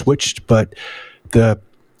liquidity has switched, but the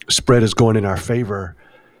spread is going in our favor.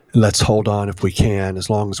 Let's hold on if we can, as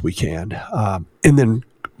long as we can. And then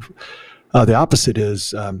the opposite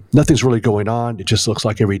is nothing's really going on. It just looks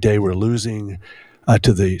like every day we're losing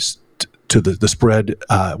to the spread.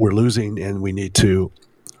 We're losing, and we need to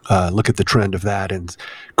look at the trend of that and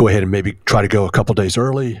go ahead and maybe try to go a couple days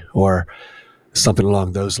early or something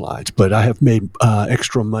along those lines. But I have made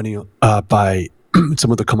extra money by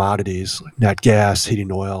some of the commodities, like nat gas,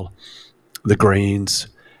 heating oil, the grains,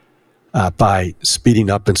 by speeding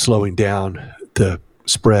up and slowing down the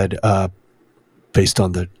spread based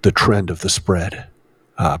on the trend of the spread.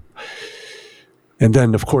 And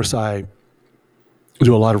then, of course, I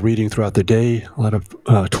do a lot of reading throughout the day, a lot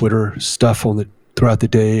of Twitter stuff throughout the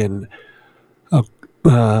day, and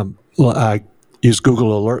I use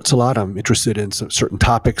Google Alerts a lot. I'm interested in some certain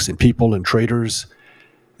topics and people and traders,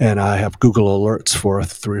 and I have Google alerts for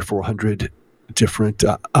 300 or 400 different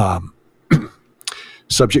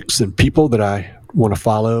subjects and people that I want to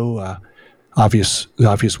follow. The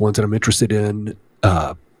obvious ones that I'm interested in.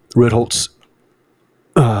 Ritholtz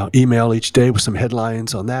email each day with some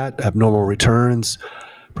headlines on that. Abnormal returns,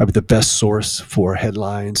 probably the best source for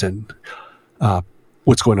headlines and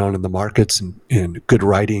what's going on in the markets and good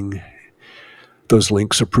writing. Those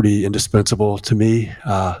links are pretty indispensable to me.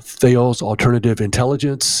 Thales Alternative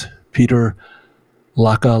Intelligence, Peter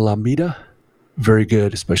Lacalamida, very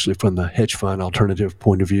good, especially from the hedge fund alternative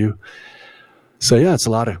point of view. So yeah, it's a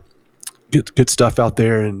lot of good stuff out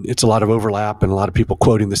there, and it's a lot of overlap and a lot of people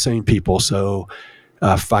quoting the same people. So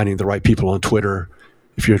finding the right people on Twitter,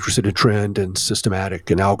 if you're interested in trend and systematic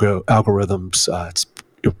and algorithms, it's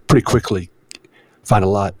you'll pretty quickly find a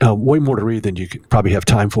lot, way more to read than you could probably have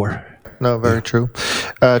time for. No, very true.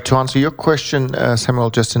 To answer your question,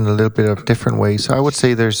 Samuel, just in a little bit of different ways, I would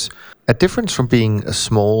say there's a difference from being a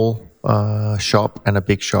small shop and a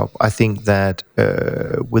big shop. I think that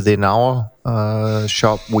within our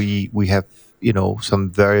shop, we have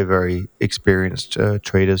some very, very experienced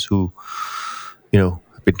traders who have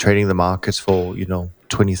been trading the markets for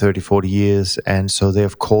 20, 30, 40 years, and so they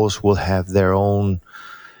of course will have their own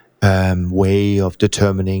way of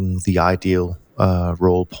determining the ideal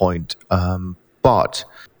roll point. But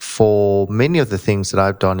for many of the things that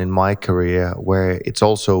I've done in my career, where it's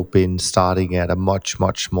also been starting at a much,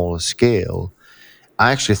 much smaller scale,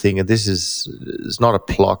 I actually think that this is not a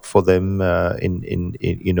plug for them. I mean,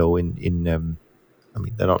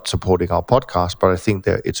 they're not supporting our podcast, but I think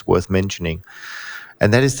that it's worth mentioning.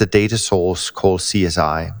 And that is the data source called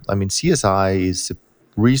CSI. I mean, CSI is a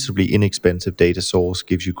reasonably inexpensive data source,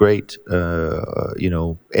 gives you great,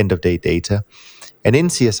 end of day data. And in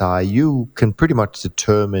CSI, you can pretty much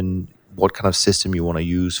determine what kind of system you want to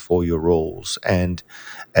use for your roles. And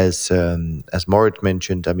as Moritz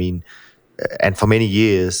mentioned, I mean, and for many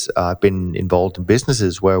years, I've been involved in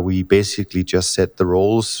businesses where we basically just set the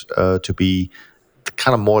roles to be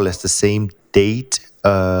kind of more or less the same date,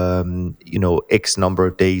 X number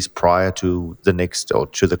of days prior to the next or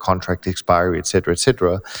to the contract expiry, et cetera, et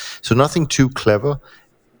cetera. So nothing too clever,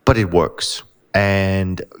 but it works.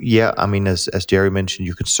 And yeah, I mean, as Jerry mentioned,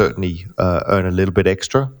 you could certainly earn a little bit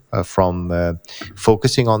extra from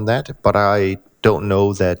focusing on that. But I don't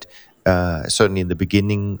know that certainly in the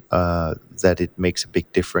beginning that it makes a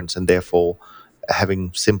big difference, and therefore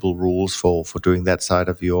having simple rules for doing that side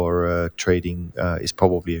of your trading is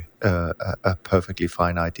probably a perfectly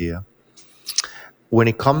fine idea. When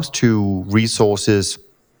it comes to resources,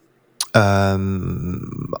 I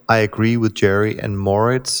agree with Jerry and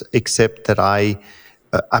Moritz, except that I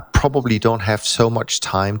probably don't have so much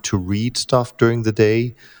time to read stuff during the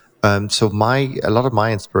day. So a lot of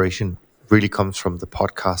my inspiration really comes from the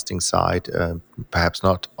podcasting side, perhaps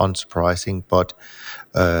not unsurprising, but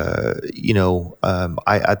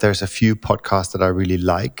there's a few podcasts that I really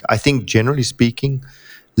like. I think generally speaking,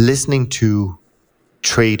 listening to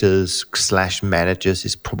traders / managers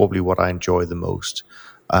is probably what I enjoy the most,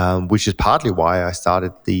 which is partly why I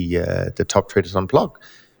started the Top Traders Unplugged,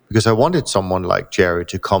 because I wanted someone like Jerry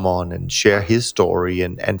to come on and share his story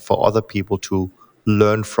and for other people to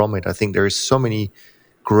learn from it. I think there is so many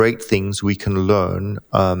great things we can learn.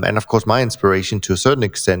 And of course, my inspiration to a certain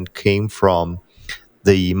extent came from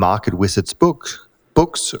the Market Wizards books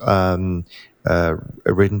written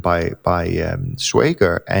by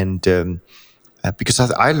Schwager. And because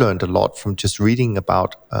I learned a lot from just reading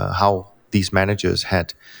about how these managers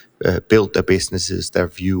had built their businesses, their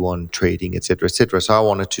view on trading, et cetera, et cetera. So I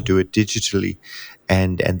wanted to do it digitally,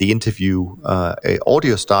 and the interview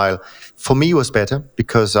audio style for me was better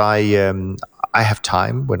because I have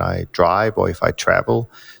time when I drive or if I travel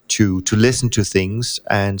to listen to things,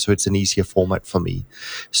 and so it's an easier format for me.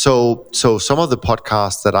 So some of the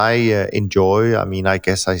podcasts that I enjoy, I mean, I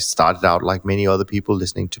guess I started out like many other people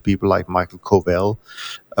listening to people like Michael Covell.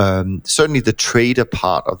 Certainly the trader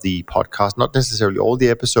part of the podcast, not necessarily all the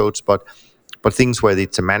episodes, but things where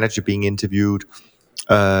it's a manager being interviewed.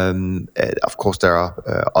 Of course, there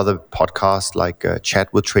are other podcasts like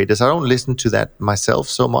Chat with Traders. I don't listen to that myself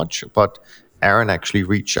so much, but Aaron actually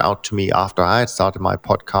reached out to me after I had started my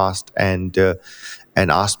podcast and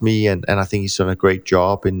asked me, and I think he's done a great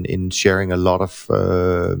job in sharing a lot of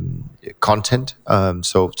content.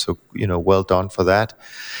 So well done for that.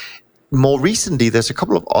 More recently, there's a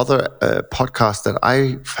couple of other podcasts that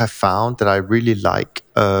I have found that I really like,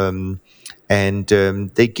 and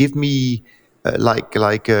they give me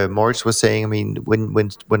like Moritz was saying, I mean,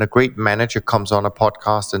 when a great manager comes on a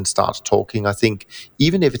podcast and starts talking, I think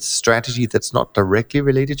even if it's a strategy that's not directly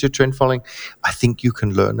related to trend following, I think you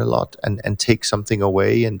can learn a lot and take something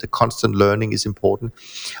away, and the constant learning is important.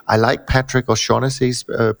 I like Patrick O'Shaughnessy's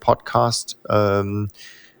podcast.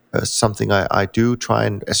 Something I do try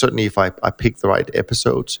and, certainly if I pick the right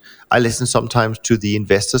episodes. I listen sometimes to the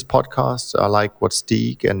Investors podcast. I like what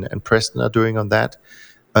Stieg and Preston are doing on that.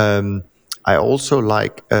 I also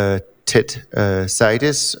like Ted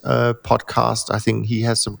Seides' podcast. I think he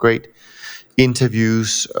has some great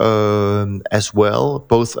interviews as well,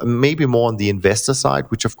 both maybe more on the investor side,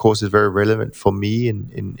 which of course is very relevant for me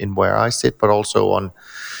in where I sit, but also on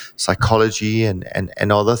psychology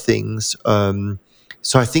and other things.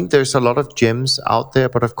 So I think there's a lot of gems out there,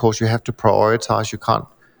 but of course you have to prioritize.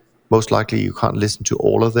 Most likely you can't listen to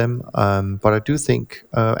all of them. But I do think,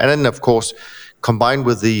 and then of course, combined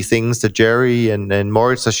with the things that Jerry and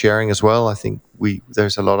Moritz are sharing as well, I think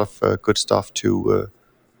there's a lot of good stuff to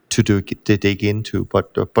dig into.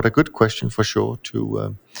 But a good question for sure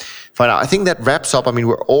to find out. I think that wraps up. I mean,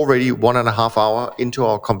 we're already 1.5 hours into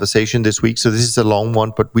our conversation this week, so this is a long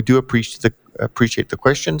one, but we do appreciate the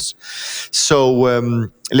questions. So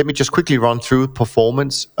let me just quickly run through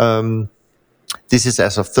performance. This is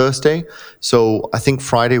as of Thursday, so I think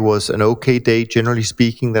Friday was an okay day, generally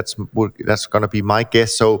speaking. That's going to be my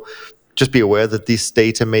guess. So just be aware that this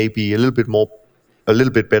data may be a little bit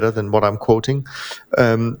better than what I'm quoting.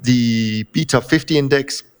 The BTOP 50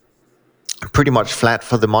 index, pretty much flat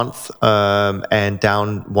for the month, and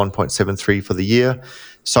down 1.73 for the year.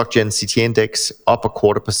 SocGen CT index up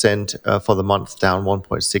 0.25% for the month, down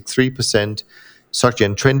 1.63%.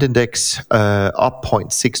 SocGen Trend Index up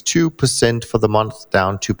 0.62% for the month,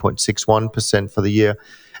 down 2.61% for the year,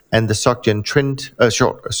 and the SocGen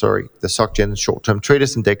the SocGen Short-Term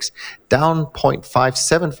Traders Index down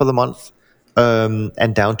 0.57 for the month,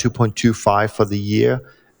 and down 2.25 for the year,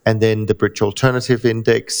 and then the Bridge Alternative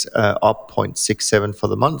Index up 0.67 for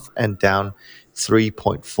the month and down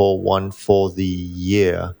 3.41 for the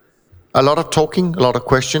year. A lot of talking, a lot of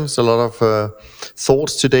questions, a lot of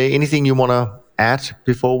thoughts today. Anything you want to add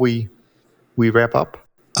before we wrap up?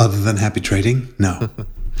 Other than happy trading? No.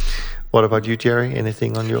 What about you, Jerry?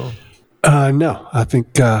 Anything on your... No, I think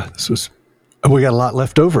we got a lot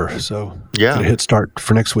left over, so yeah, a hit start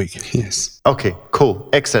for next week. Yes. Okay, cool.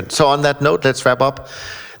 Excellent. So on that note, let's wrap up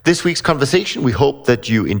this week's conversation. We hope that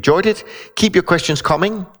you enjoyed it. Keep your questions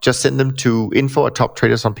coming. Just send them to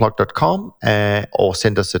info@toptradersunplugged.com or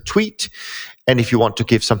send us a tweet. And if you want to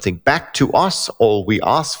give something back to us, all we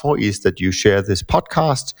ask for is that you share this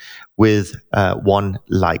podcast with one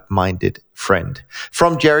like-minded friend.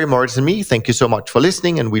 From Jerry, Moritz, and me, thank you so much for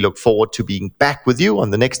listening, and we look forward to being back with you on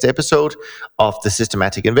the next episode of The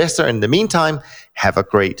Systematic Investor. In the meantime, have a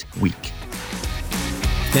great week.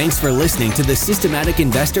 Thanks for listening to the Systematic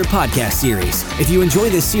Investor podcast series. If you enjoy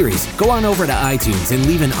this series, go on over to iTunes and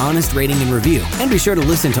leave an honest rating and review. And be sure to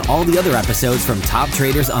listen to all the other episodes from Top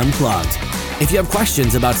Traders Unplugged. If you have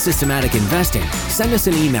questions about systematic investing, send us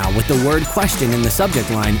an email with the word question in the subject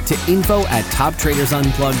line to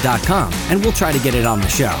info@toptradersunplugged.com, and we'll try to get it on the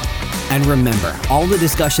show. And remember, all the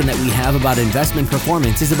discussion that we have about investment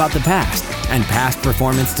performance is about the past, and past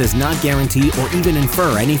performance does not guarantee or even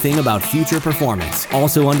infer anything about future performance.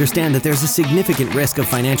 Also understand that there's a significant risk of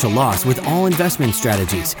financial loss with all investment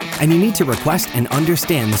strategies, and you need to request and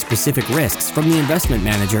understand the specific risks from the investment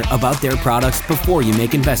manager about their products before you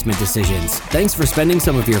make investment decisions. Thanks for spending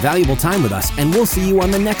some of your valuable time with us, and we'll see you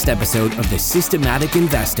on the next episode of The Systematic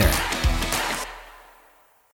Investor.